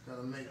eggs. Got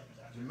to make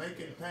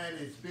Jamaican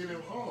patties.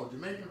 Oh,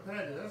 Jamaican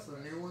patties. That's a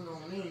new one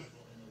on me.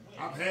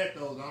 I've had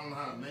those. I don't know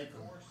how to make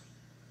them.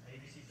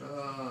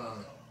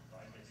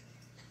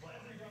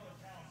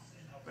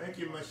 Thank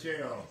you,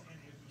 Michelle.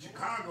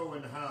 Chicago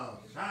in the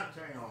house.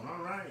 Chi-town.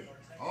 All right.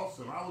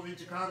 Awesome. I was in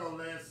Chicago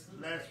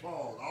last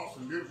fall.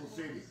 Awesome. Beautiful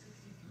city.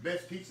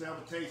 Best pizza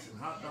ever tasted.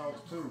 Hot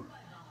dogs, too.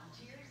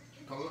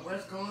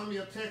 West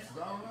Columbia, Texas.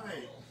 All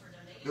right.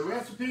 The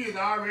recipe is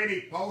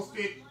already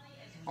posted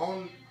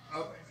on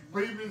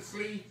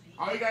previously.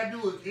 All you got to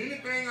do is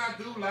anything I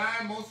do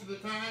live most of the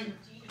time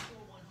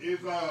is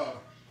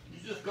you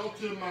just go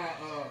to my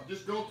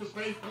Facebook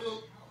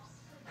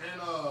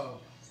and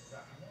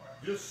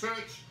just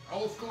search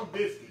Old School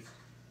Biscuits.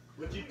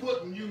 But you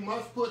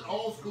must put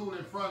old school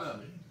in front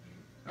of it.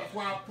 That's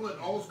why I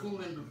put old school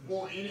in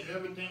before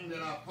everything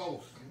that I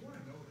post.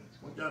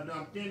 Once I've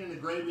done thinning the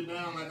gravy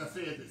down, like I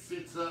said, as it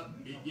sits up,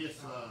 it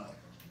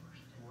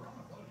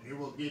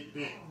will get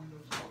thick.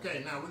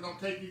 Okay, now we're gonna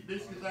take these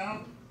biscuits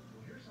out.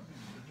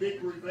 Thick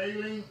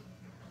revealing.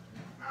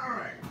 All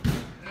right,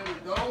 there we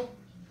go.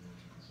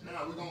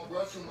 Now we're gonna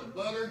brush them with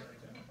butter.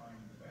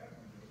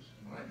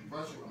 All right,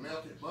 brush it with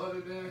melted butter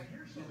there.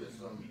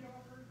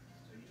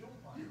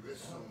 Give it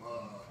some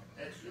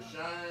extra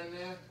shine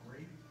there.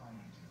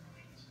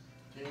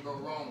 Can't go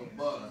wrong with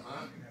butter,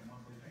 huh?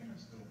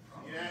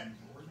 See that?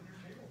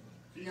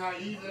 See how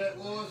easy that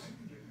was?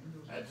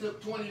 That took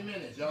 20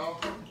 minutes,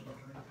 y'all.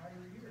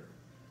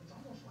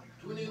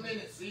 20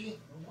 minutes, see?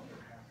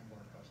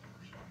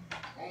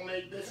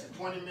 Homemade biscuit,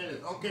 20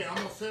 minutes. Okay, I'm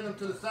gonna set them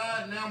to the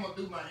side. Now I'm gonna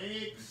do my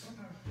eggs.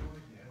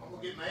 I'm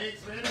gonna get my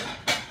eggs ready.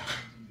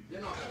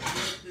 Then I'm gonna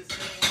mix this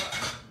thing up.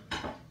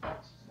 I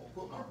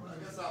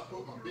guess I'll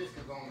put my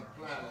biscuits on the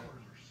platter.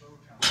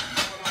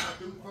 What I'm gonna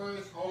do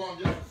first, hold on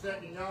just a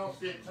second, y'all.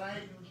 Sit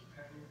tight.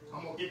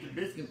 I'm gonna get the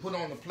biscuit and put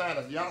on the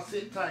platter. Y'all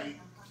sit tight.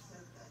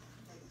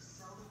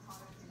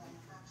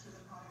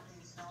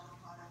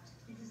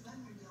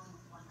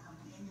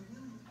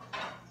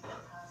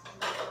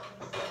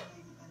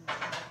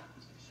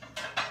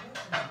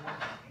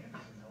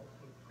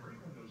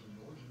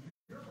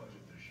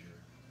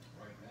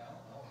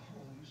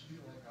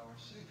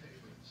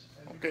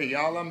 Okay,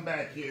 y'all, I'm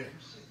back here.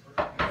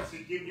 Just to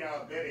give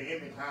y'all a better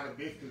image how the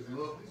biscuits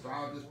look, so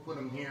I'll just put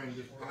them here and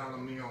just pile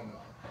them here on the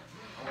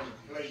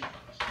plate,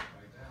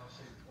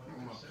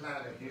 on my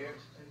platter here.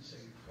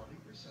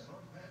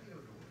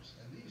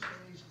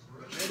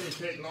 But they didn't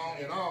take long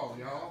at all,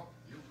 y'all.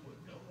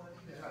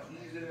 How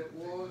easy it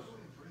was.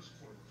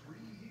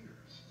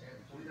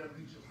 We got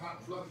these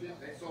hot fluffy.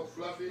 They so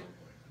fluffy.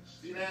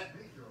 See that?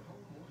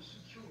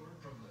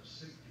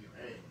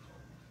 Hey,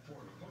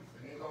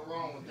 ain't no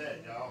wrong with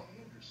that, y'all.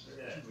 Look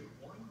at that.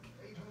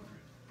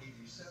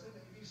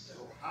 So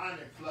hot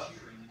and fluffy.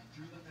 Look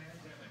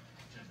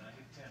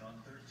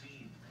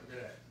at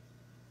that.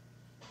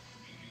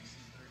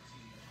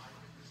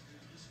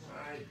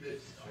 Nice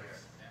biscuits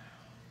there.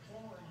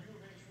 Former U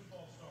of H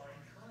football star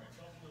and current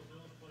Buffalo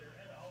Bills player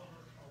Ed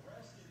Oliver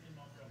arrested in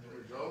Montgomery. There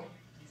we go.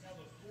 He's now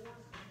the 4th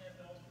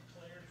NFL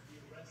player to be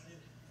arrested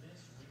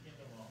this weekend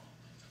alone.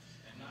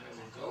 And not There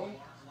as we a go.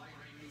 light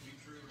rain moving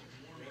through, but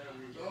warming There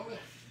up we go.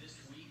 this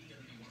week.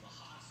 Going to be one of the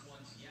hottest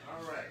ones yet.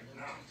 All right,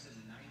 now. Low temps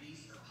in the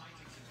 90s or high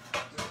temps in the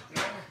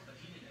 90s. Yeah. But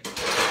he didn't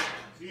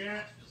See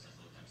that? feels like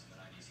low temps in the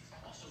 90s.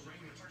 Also,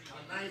 rain returning. A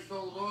nice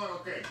old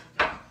oil. Okay.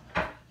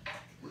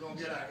 We're going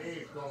to get our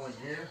eggs going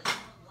here.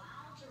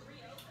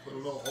 Put a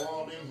little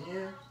oil in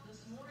here.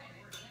 We're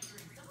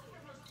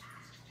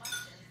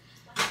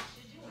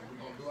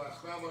going to do our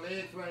scrambled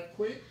eggs right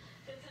quick.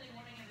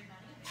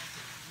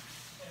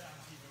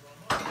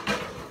 And I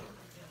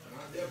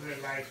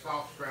definitely like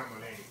soft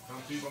scrambled eggs.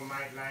 Some people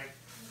might like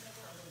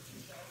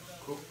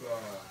cooked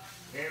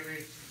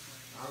heavy.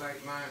 I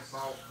like mine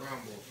soft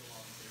scrambled.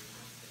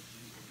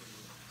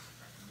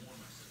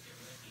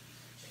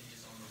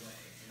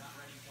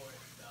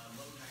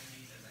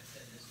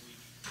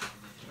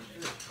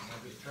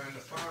 Turn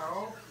the fire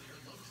off.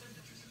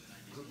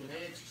 Cooking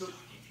eggs took,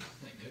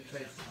 it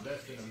takes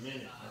less than a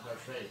minute, as I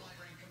say.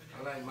 I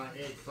like my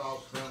eggs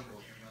soft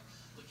scrambled.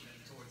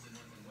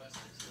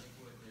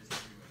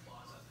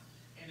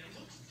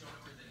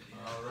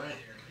 Alright.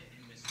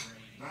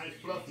 Nice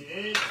fluffy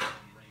eggs.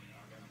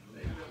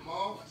 Take them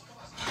off.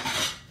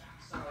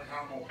 I like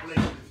how I'm going to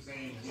place this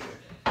thing here.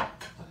 And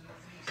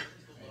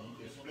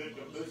you just split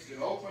the biscuit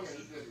open and you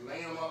just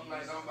lay them up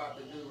like I'm about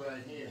to do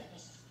right here.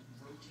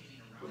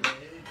 Put the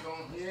eggs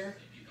on here.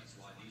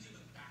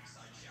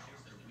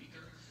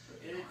 Put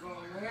eggs on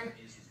there.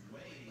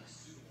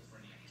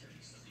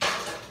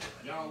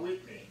 Y'all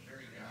with me?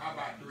 Now, how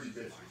about 3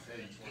 biscuits?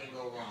 Hey, you can't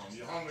go wrong.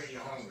 You're hungry,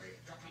 you're hungry.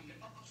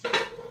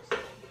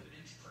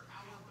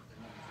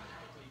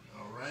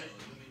 Alright.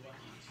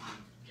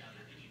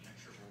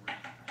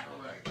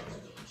 Alright.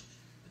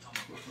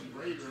 Put some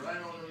gravy right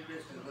on them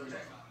biscuits. Look at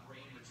that.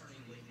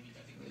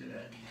 Look at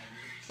that.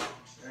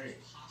 Hey.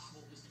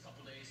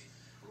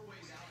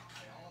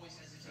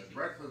 That's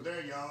breakfast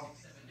there, y'all.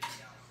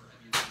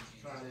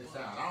 Try this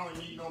out. I don't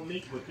need no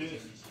meat with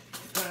this.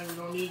 Sometimes you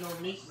don't need no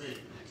meat with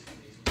it.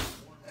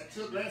 That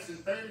took less than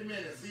 30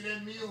 minutes. See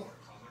that meal?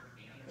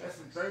 Less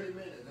than 30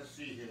 minutes. Let's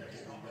see here.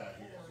 What we got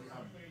here. See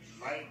how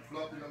light and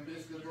fluffy them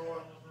biscuits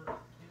going?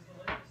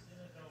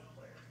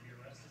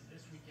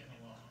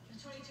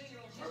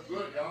 That's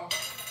good, y'all.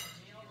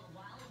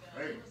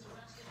 Hey.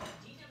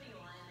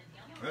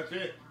 That's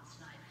it.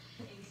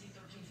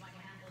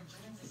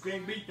 You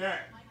can't beat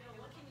that.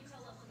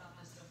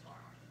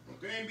 You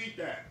can't beat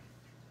that.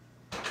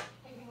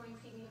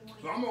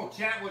 So I'm going to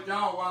chat with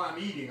y'all while I'm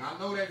eating. I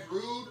know that's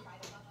rude.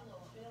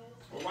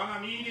 But while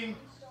I'm eating,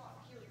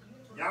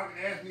 y'all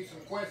can ask me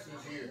some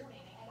questions here.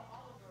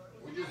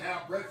 We just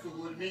have breakfast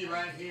with me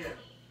right here.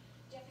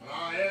 And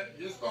I'll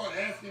just start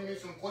asking me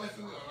some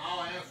questions and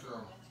I'll answer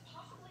them.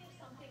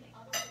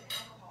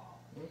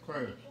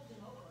 Okay.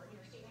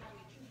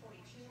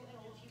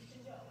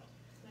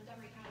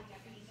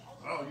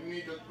 Oh, you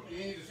need to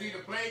see the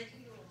plate?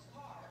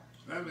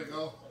 There we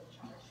go.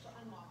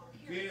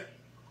 See it?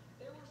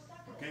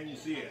 Or can you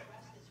see it?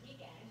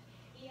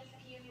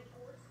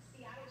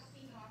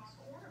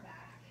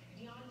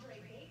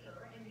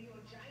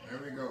 There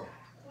we go.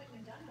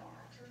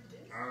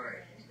 All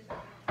right.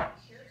 I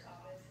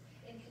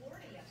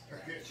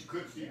guess you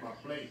couldn't see my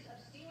plate.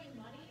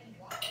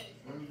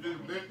 When you do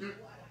the biscuit,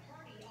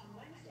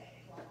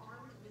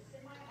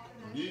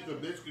 these are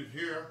biscuits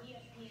here.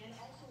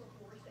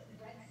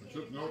 It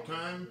took no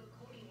time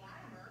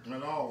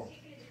at all.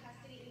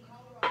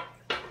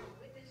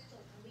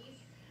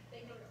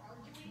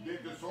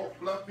 Biscuits so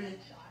fluffy.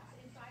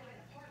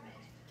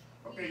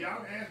 Okay,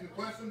 y'all ask me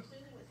questions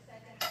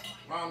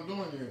while I'm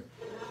doing this.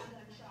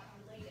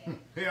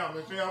 Yeah,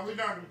 Michelle, we're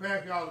not going to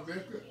pass y'all the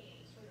biscuit.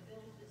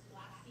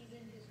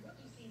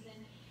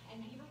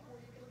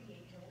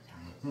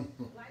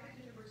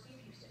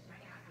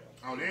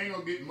 Oh, they ain't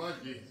gonna get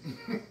mushy.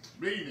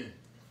 Believe me.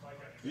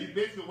 These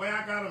biscuits, the way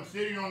I got them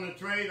sitting on the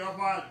tray, that's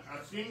why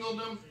I singled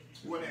them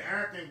where the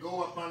air can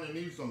go up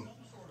underneath them.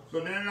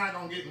 So they're not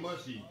gonna get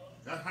mushy.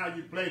 That's how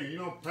you plate them. You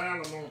don't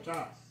pile them on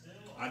top.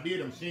 I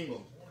did them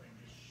shingled.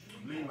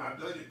 Believe me, I've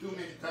done it too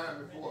many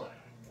times before.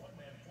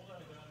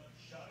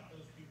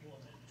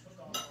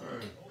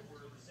 Okay.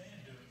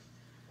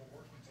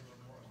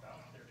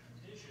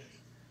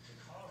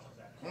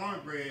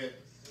 Cornbread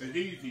is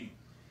easy.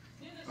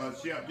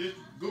 Chef, just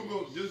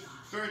Google, just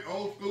search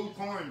old school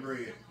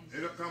cornbread.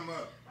 It'll come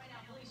up.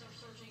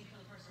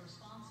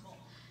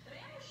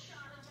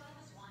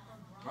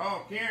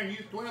 Oh, Karen, you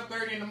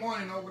 12:30 in the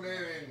morning over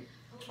there in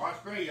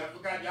Australia. I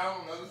forgot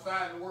y'all on the other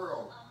side of the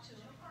world.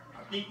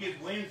 I think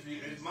it's Wednesday,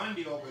 it's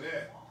Monday over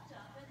there.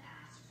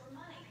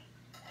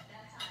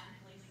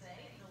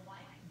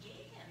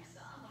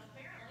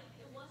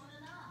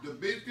 The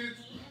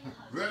biscuits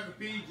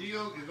recipe,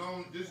 Jill, is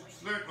on just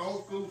search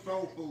old school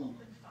soul food.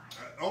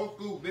 Old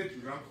school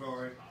biscuits, I'm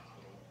sorry.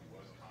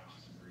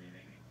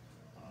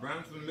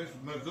 Branson,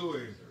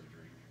 Missouri.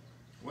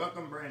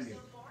 Welcome, Brandy.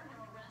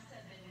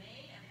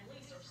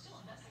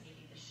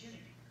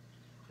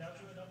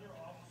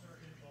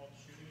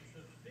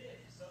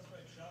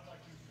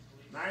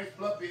 Nice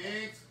fluffy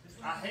eggs.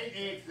 I hate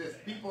eggs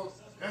that people,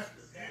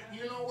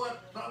 you know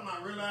what, something I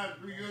realized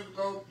 3 years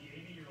ago,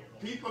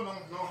 people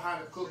don't know how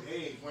to cook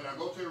eggs. When I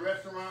go to the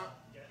restaurant,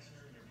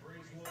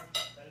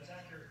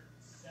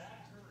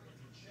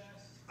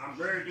 I'm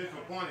very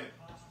disappointed.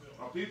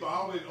 People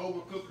always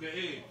overcook the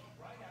eggs.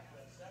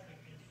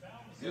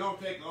 It don't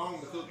take long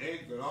to cook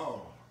eggs at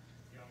all.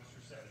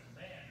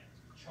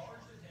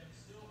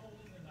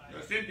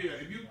 Now, Cynthia,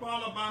 if you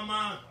follow by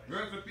my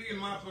recipe and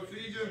my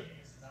procedure,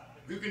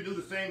 you can do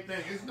the same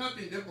thing. It's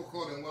nothing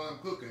difficult in what I'm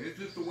cooking. It's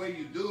just the way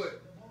you do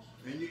it.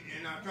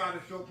 And I try to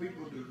show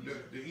people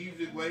the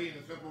easy way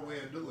and the simple way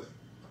to do it.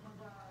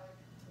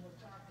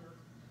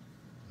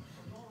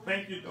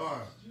 Thank you,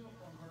 Dora.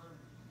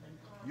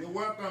 You're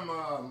welcome,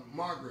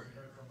 Margaret.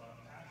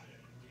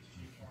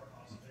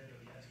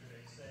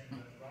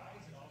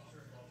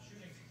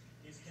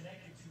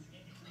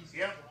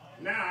 Yep.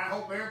 Now I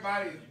hope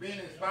everybody's being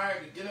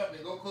inspired to get up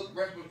and go cook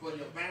breakfast for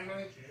your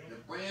family, your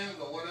friends,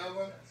 or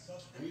whatever,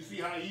 and you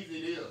see how easy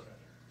it is.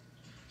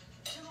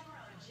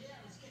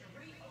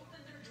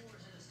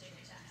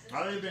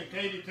 I live in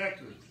Katy,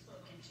 Texas,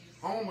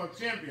 home of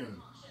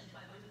champions.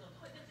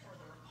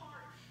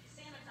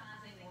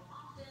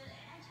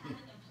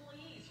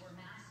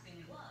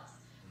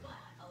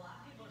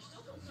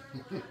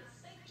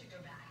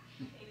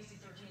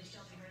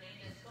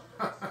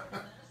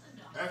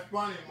 That's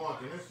funny,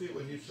 Martin. Let's see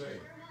what he say.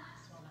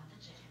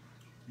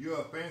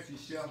 You're a fancy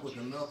chef with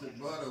the melted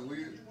butter.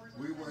 We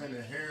were in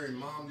the hair and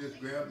Mom just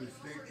grabbed the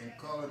stick and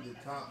colored the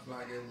tops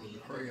like it was a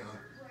crayon.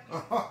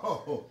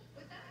 Oh,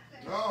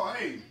 no,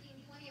 hey.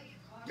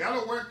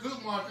 That'll work too,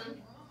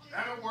 Martin.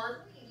 That'll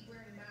work.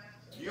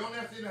 You don't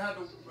necessarily have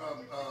to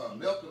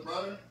melt the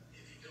butter.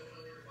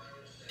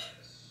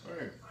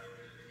 Hey.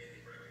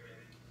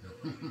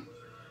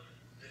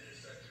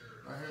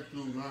 I had to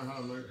learn how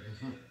to make it.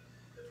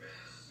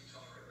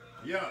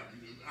 Yeah,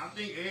 I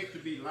think eggs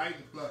should be light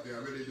and fluffy. I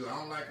really do. I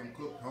don't like them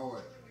cooked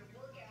hard.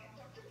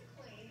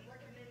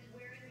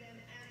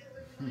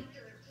 I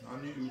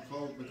need them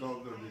close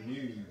because of the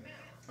news.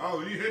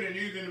 Oh, you hear the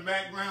news in the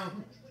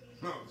background?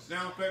 No,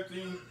 Sound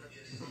 13,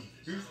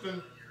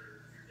 Houston.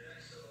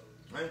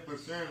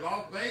 9%.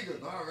 Las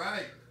Vegas, all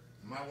right.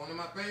 One of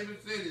my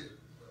favorite cities.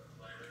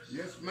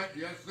 Yes,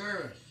 yes,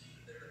 sir.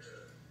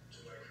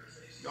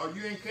 Are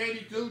you in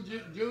Katy too,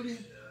 Judy?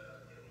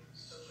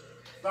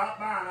 Stop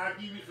by and I'll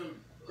give you some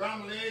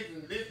scrambled eggs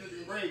and biscuits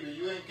and gravy.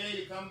 You in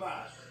Katy, come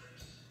by.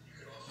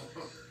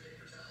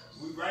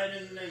 We right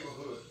in the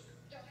neighborhood.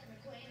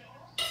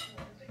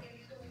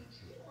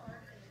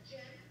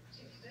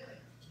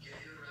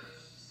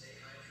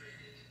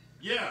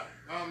 Yeah,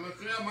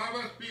 Michelle, my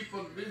recipe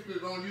for the biscuits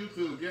is on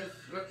YouTube. Yes,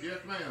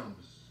 yes, ma'am.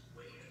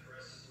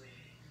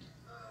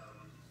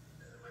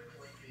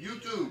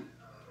 YouTube.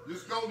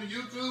 Just go to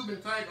YouTube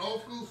and type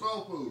old school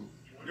soul food.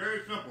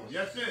 Very simple.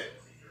 That's it.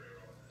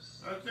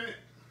 That's it.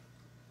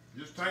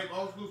 Just type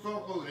old school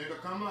soul food and it'll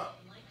come up.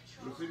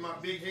 You'll see my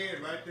big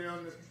head right there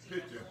on the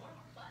picture.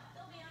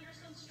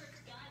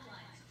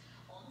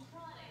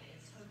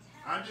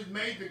 I just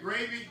made the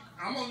gravy.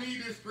 I'm gonna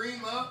leave this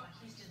stream up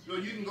so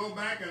you can go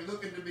back and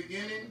look at the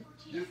beginning.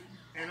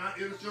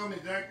 It'll show me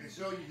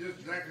show you just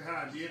exactly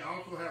how I did. I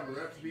also have a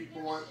recipe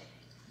for it.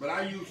 But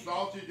I use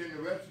sausage in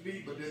the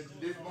recipe, but this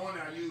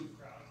morning I used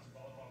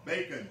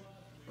bacon.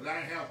 But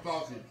I didn't have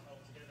sausage.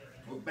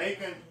 But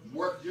bacon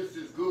works just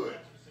as good.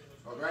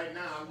 But right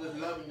now I'm just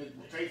loving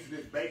the taste of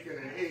this bacon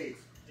and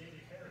eggs.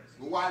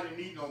 But why I didn't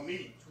eat no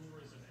meat?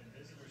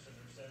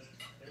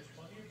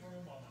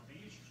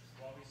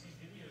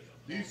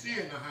 DC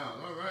in the house,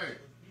 all right.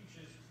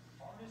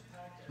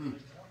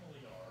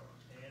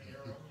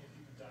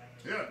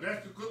 Yeah,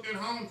 that's the cook at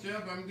home,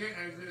 chef. I'm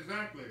getting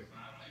exactly. I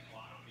think a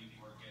lot of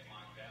people are getting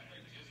like that. They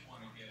just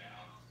want to get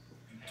out.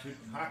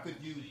 How could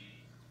you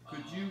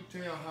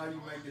tell how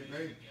you make it,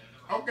 baby?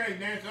 Okay,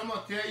 Nancy, I'm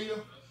gonna tell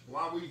you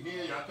while we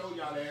here. I told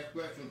y'all to ask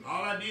questions.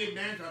 All I did,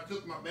 Nancy, I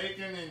took my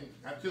bacon and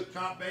I took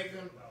chopped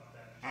bacon.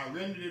 I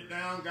rendered it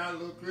down, got a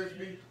little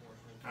crispy.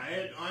 I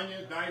added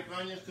onions, diced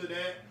onions to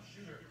that.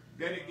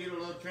 Let it get a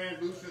little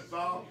translucent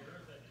soft.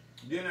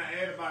 Then I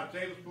added about a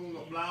tablespoon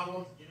of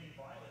flour.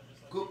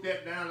 Cook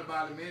that down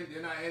about a minute.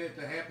 Then I added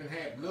the half and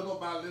half, little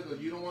by little.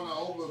 You don't want to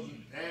over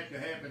add the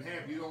half and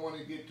half. You don't want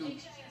to get too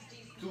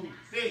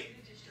thick,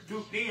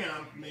 too thin.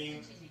 I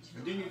mean,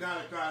 and then you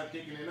gotta try to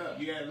thicken it up.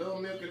 You add a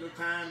little milk at a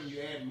time, and you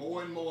add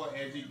more and more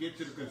as you get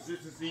to the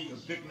consistency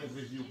of thickness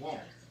as you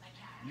want.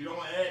 You don't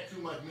want to add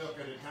too much milk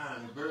at a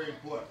time. It's very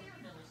important.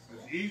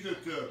 It's easier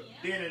to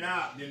thin it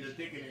out than to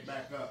thicken it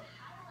back up.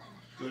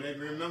 So they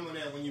remember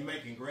that when you're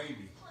making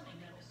gravy.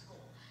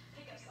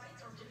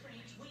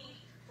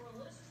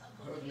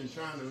 Husband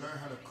trying to learn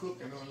how to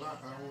cook and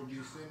unlock. I will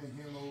be sending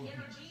him over.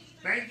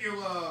 Thank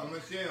you,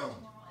 Michelle.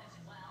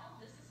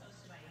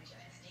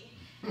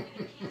 A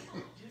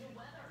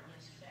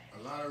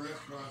lot of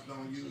restaurants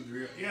don't use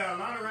real. Yeah, a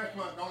lot of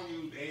restaurants don't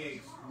use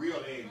eggs,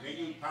 real eggs. They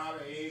use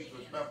powdered eggs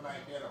or stuff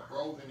like that, or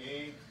frozen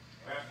eggs,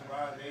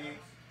 pasteurized eggs.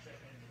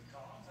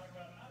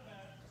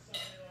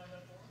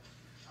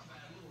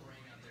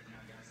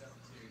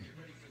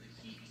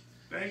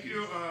 Thank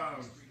you,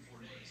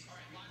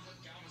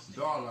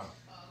 Darla.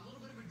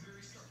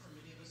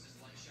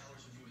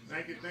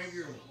 Thank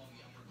you.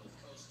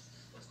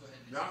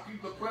 Y'all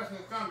keep the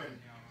questions coming.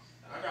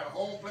 I got a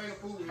whole plate of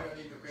food here I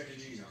need to finish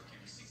eating.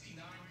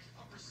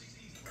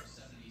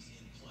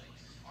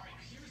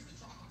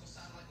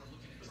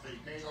 You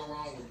can't go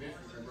wrong with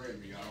biscuits and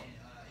gravy, y'all. It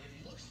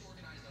looks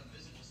organized on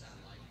visible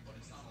satellite, but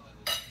it's not all that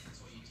organized.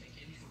 That's why you take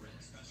infrared,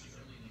 especially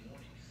early in the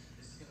morning.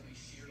 This is going to be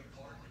sheared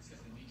apart. It's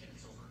going to weaken.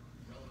 It's over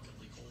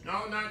relatively cold.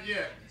 No, not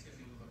yet. It's going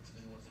to be moved up to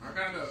the north. I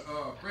got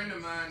a friend of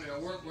mine that I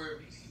work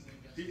with.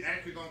 He's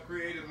actually going to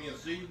create me a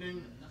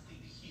seasoning,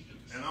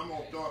 and I'm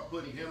going to start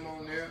putting him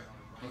on there.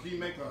 Because he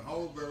make a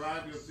whole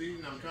variety of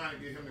seasoning. I'm trying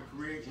to get him to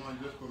create one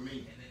just for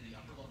me. And then the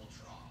upper level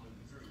trough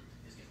moving through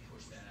is going to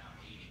push that out,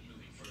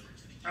 moving further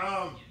to the east.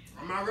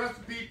 My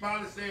recipe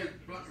probably says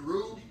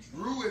roux.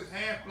 Roux is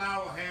half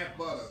flour, half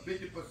butter.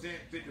 50%,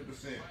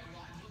 50%.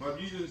 But if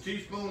you use a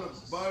teaspoon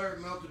of butter,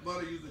 melted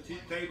butter, use a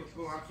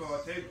tablespoon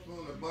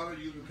of butter,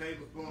 use a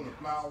tablespoon of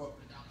flour,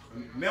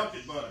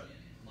 melted butter,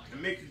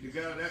 and mix it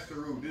together. That's the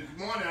roux. This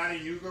morning I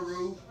didn't use a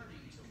roux.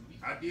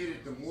 I did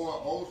it the more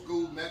old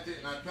school method,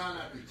 and I try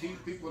not to teach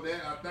people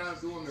that. I try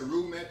doing the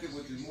roux method,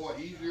 which is more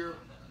easier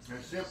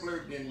and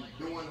simpler than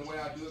doing the way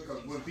I do it.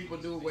 Because when people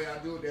do the way I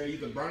do it, they'll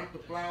either burn up the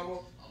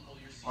flour,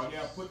 or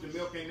they'll put the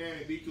milk in there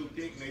and it be too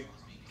thick, and they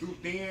too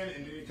thin,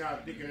 and then they try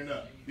to thicken it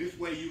up. This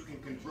way you can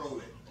control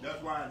it.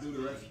 That's why I do the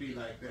recipe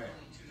like that.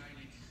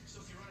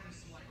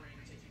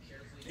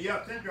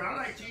 Yeah, Central, I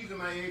like cheese in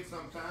my eggs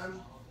sometimes.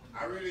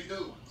 I really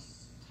do.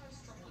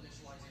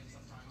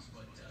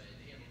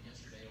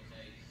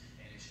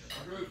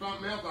 I'll do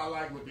something else I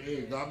like with the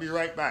eggs. I'll be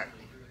right back.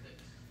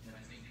 And I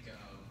think we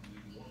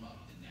warm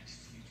up the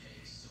next few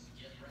days, so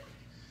get ready.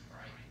 All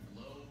right,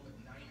 low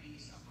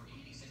 90s, upper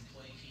 80s in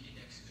play. Heat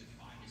index good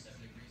 5 to 7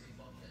 degrees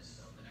above this,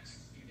 so the next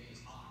few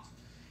days hot.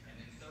 And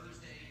then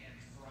Thursday and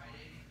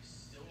Friday,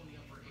 still in the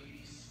upper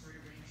 80s.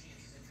 Spray rain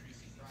chances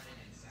introducing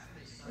Friday and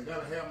Saturday. I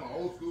gotta have my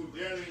old school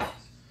jelly.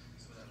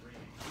 So that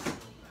rain will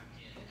go back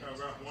in. I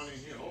got one in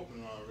here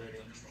open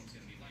already. Thunderstorms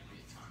going to be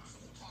likely at times,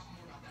 so we'll talk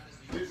more about that as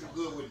we This is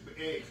good with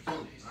eggs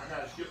too. I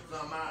gotta ship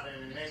some out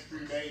in the next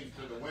 3 days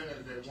to the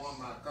winners that won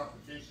my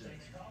competition,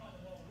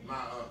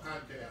 my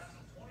contest.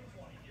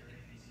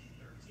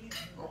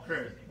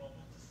 Okay.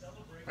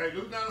 Hey,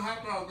 Lieutenant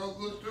Hot Dog go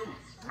good too.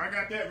 I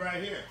got that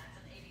right here.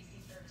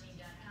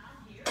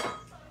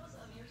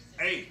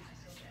 Hey,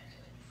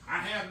 I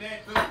have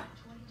that too.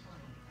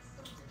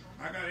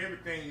 I got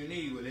everything you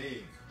need with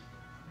eggs.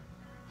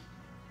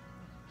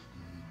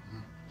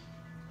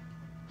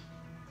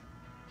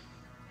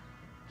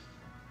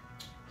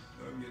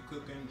 You're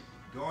cooking,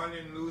 going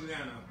in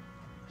Louisiana.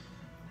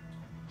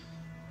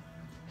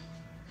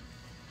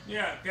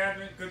 Yeah,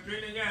 Catherine,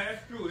 Katrina, yeah,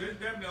 that's true. This is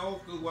definitely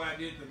old school what I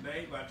did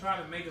today, but I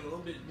try to make it a little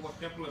bit more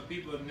simple if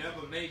people have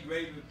never made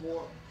gravy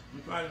before.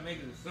 We try to make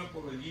it as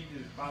simple and easy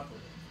as possible.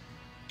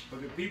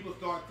 Because if people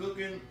start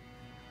cooking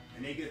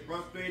and they get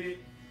frustrated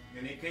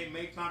and they can't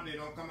make something, they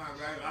don't come out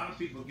right, a lot of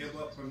people give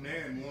up from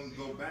there and want to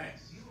go back.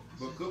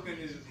 But cooking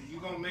is,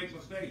 you're going to make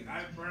mistakes.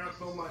 I burned up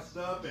so much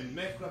stuff and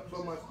messed up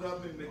so much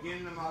stuff in the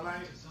beginning of my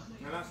life,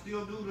 and I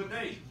still do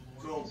today.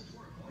 So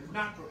it's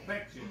not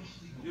perfection.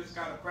 You just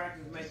got to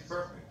practice makes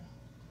perfect.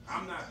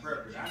 I'm not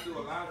perfect. I do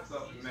a lot of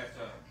stuff to mess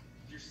up.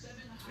 Your 7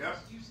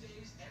 Yep.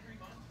 Tuesdays every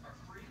month are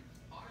free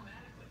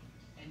automatically.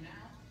 And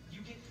now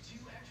you get 2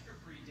 extra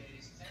free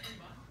days every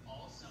month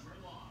all summer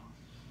long.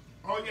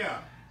 Oh,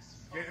 yeah.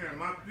 Yeah,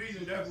 my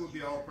season definitely would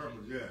be all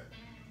purpose, yeah.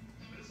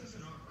 This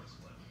isn't our first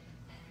one.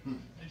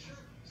 And sure,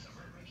 some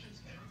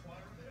renovations can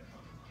require a bit of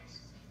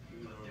compromise.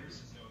 But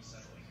there's no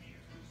settling here.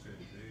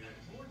 At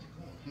Floor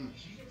Decor,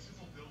 she gets to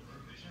fulfill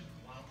her vision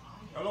while I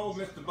get Hello,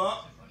 Mr.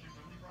 Buck.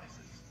 budget-friendly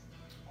prices.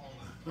 All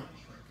in one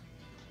trip.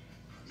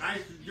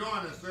 Nice to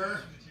join us,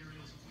 sir.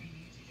 Materials we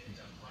need to get it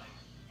done right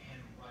and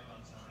right on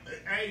time.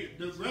 Hey,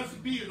 the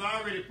recipe is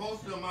already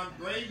posted on my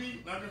gravy.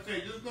 Like I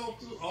said, just go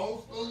through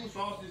old school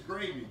sausage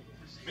gravy.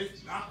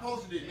 I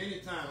posted it many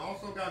times.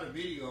 Also got a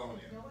video on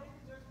it.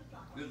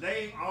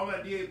 Today, all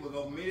I did was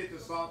omitted the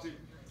sausage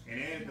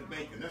and added the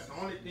bacon. That's the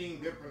only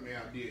thing differently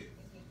I did.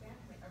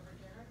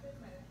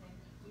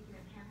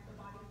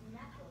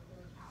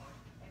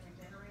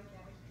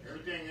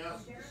 Everything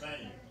else is the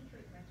same.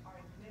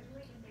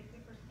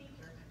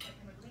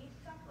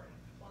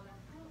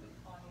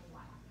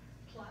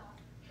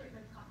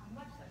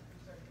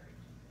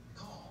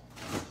 Call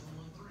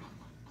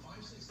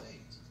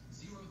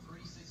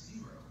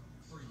 713-568-0360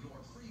 for your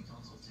free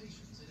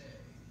consultation today.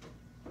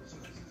 So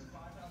this is a $5,000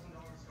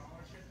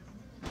 scholarship.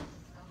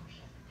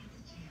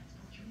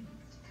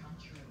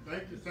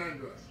 Thank you,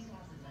 Sandra.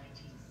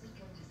 2019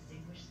 Cisco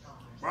Distinguished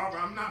Scholars.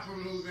 Barbara, I'm not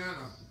from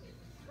Louisiana.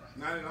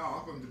 Not at all.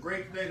 I'm from the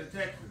great state of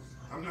Texas.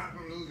 I'm not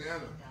from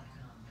Louisiana.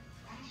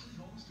 Ashley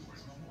Home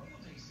Store's Memorial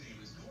Day sale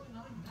is going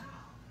on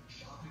now.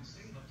 Shop and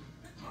save up to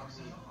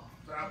 50% off.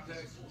 South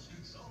Texas. Full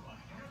street sofa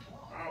half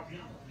off. Wow.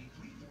 Now only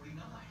 $349.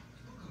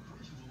 Book a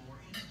virtual or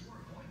in-store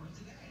appointment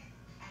today.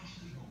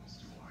 Ashley Home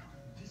Store.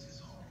 This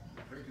is home.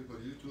 Thank you for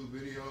the YouTube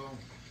video.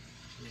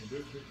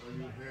 Biscuit, are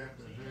you half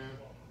and half?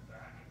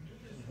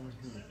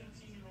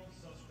 17-year-old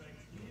suspect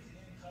is in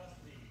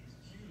custody. He's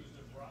accused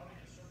of robbing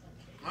a Circle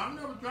K. I've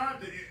never tried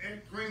the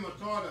cream of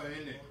tartar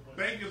in it.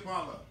 Bacon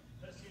parlor.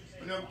 I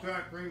never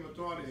tried cream of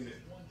tartar in it.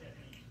 One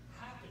deputy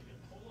happened to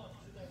pull up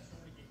to that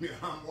store to get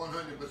Yeah, I'm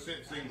 100%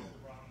 single.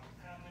 the problem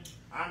happened.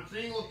 I'm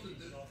single to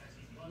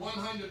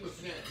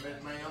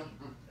 100%, ma'am.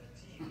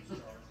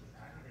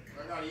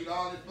 I gotta eat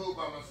all this food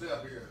by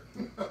myself here.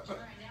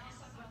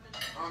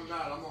 I'm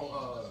not. I'm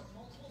gonna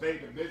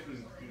bake the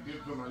biscuits and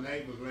give to my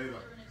neighbors later.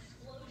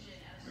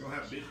 We're gonna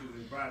have biscuits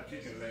and fried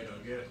chicken later, I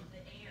guess. The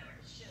air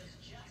shows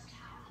just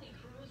how many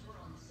crews were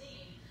on the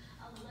scene.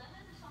 11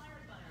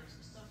 firefighters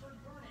suffered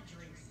burn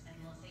injuries, and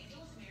Los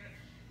Angeles Mayor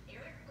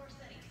Eric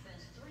Garcetti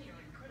says 3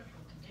 are in critical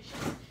condition.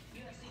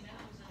 UFC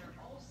Medical Center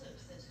also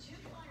says 2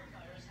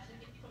 firefighters had to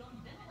get put on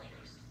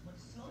ventilators with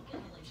smoke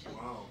inhalation,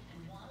 Wow.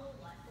 and 1 will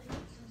likely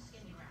need some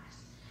skin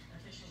grafts.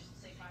 Officials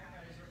say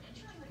firefighters were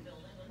entering the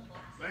building when the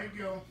blast Thank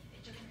you.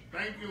 It took an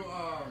Thank you,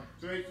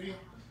 Tracy.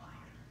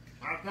 fire.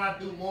 I'll try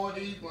to do more of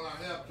these when I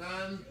have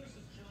time.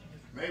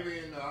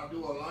 Maybe I'll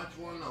do a lunch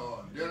one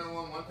or a dinner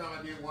one. One time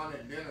I did one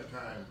at dinner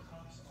time.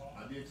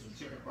 I did some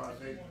chicken fried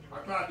steak. I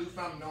try to do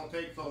something that don't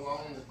take so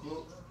long to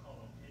cook,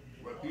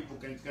 where people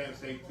can kind of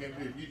stay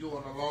tempted. If you're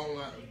doing a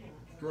long,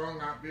 strung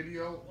out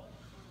video,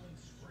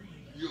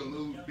 you'll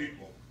lose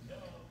people.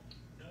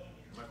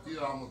 I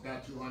still almost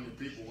got 200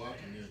 people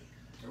watching this.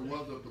 It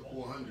was up to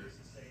 400.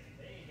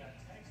 They got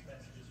text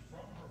messages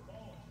from her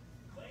phone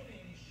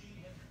claiming she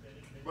had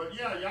committed But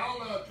yeah,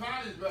 y'all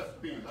try this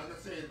recipe. Like I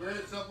said, it's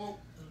very simple.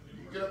 You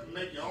can get up and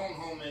make your own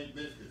homemade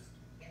biscuits.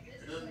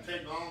 It doesn't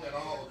take long at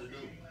all to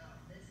do.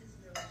 This is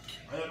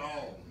really At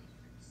all.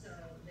 so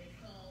they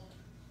called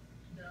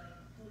the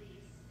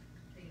police.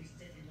 Things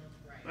didn't look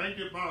right. Thank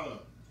you, Paula.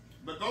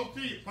 But go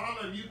see,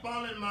 Paula, if you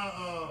following my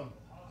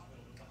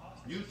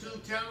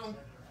YouTube channel,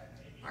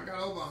 I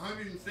got over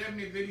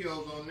 170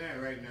 videos on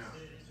there right now.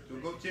 So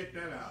go check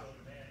that out.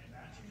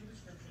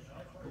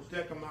 Go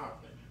check them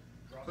out.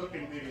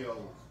 Cooking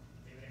videos.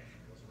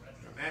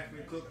 I'm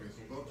actually cooking,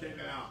 so go check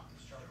it out.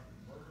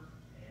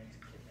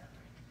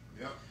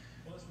 Yep.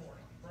 Well, this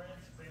morning,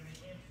 friends, family,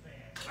 and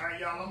fans. All right,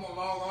 y'all, I'm gonna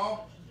log off.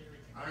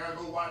 I gotta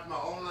go watch my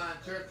online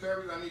church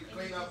service. I need to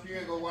clean up here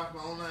and go watch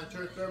my online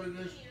church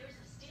services.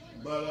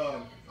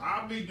 But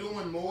I'll be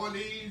doing more of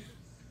these.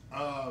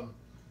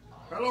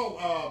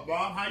 Hello,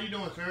 Bob. How you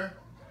doing, sir?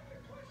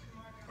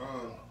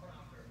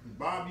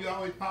 Bob, you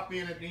always pop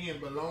in at the end,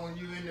 but as long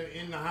as you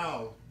in the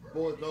house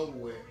before it's over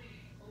with.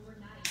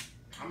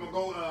 I'm gonna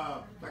go,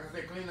 like I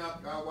said, clean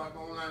up. I'll watch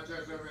my online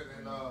church service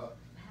and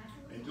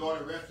enjoy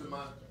the rest of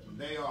my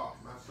day off,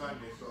 my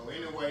Sunday. So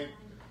anyway,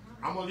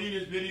 I'm gonna leave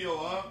this video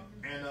up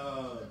and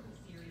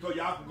so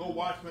y'all can go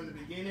watch from the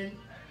beginning,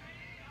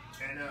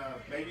 and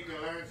maybe you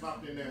can learn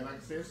something there. Like I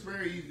said, it's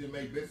very easy to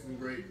make biscuits and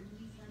gravy.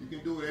 You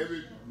can do it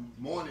every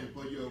morning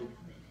for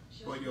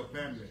your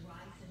family.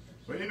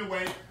 But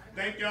anyway,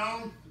 thank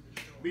y'all.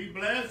 Be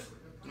blessed.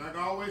 Like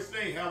I always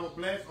say, have a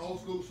blessed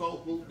old school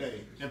soul food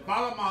day. And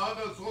follow my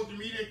other social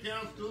media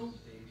accounts too.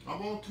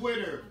 I'm on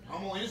Twitter.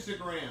 I'm on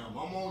Instagram.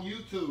 I'm on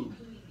YouTube.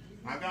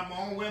 I got my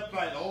own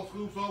website,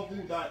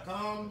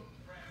 oldschoolsoulfood.com.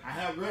 I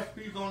have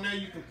recipes on there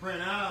you can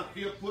print out. I'm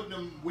still putting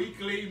them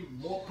weekly,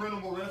 more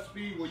printable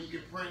recipes where you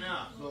can print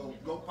out. So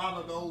go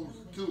follow those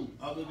too,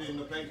 other than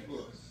the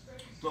Facebook.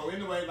 So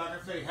anyway,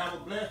 like I say, have a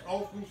blessed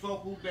old school soul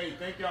food day.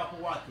 Thank y'all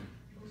for watching.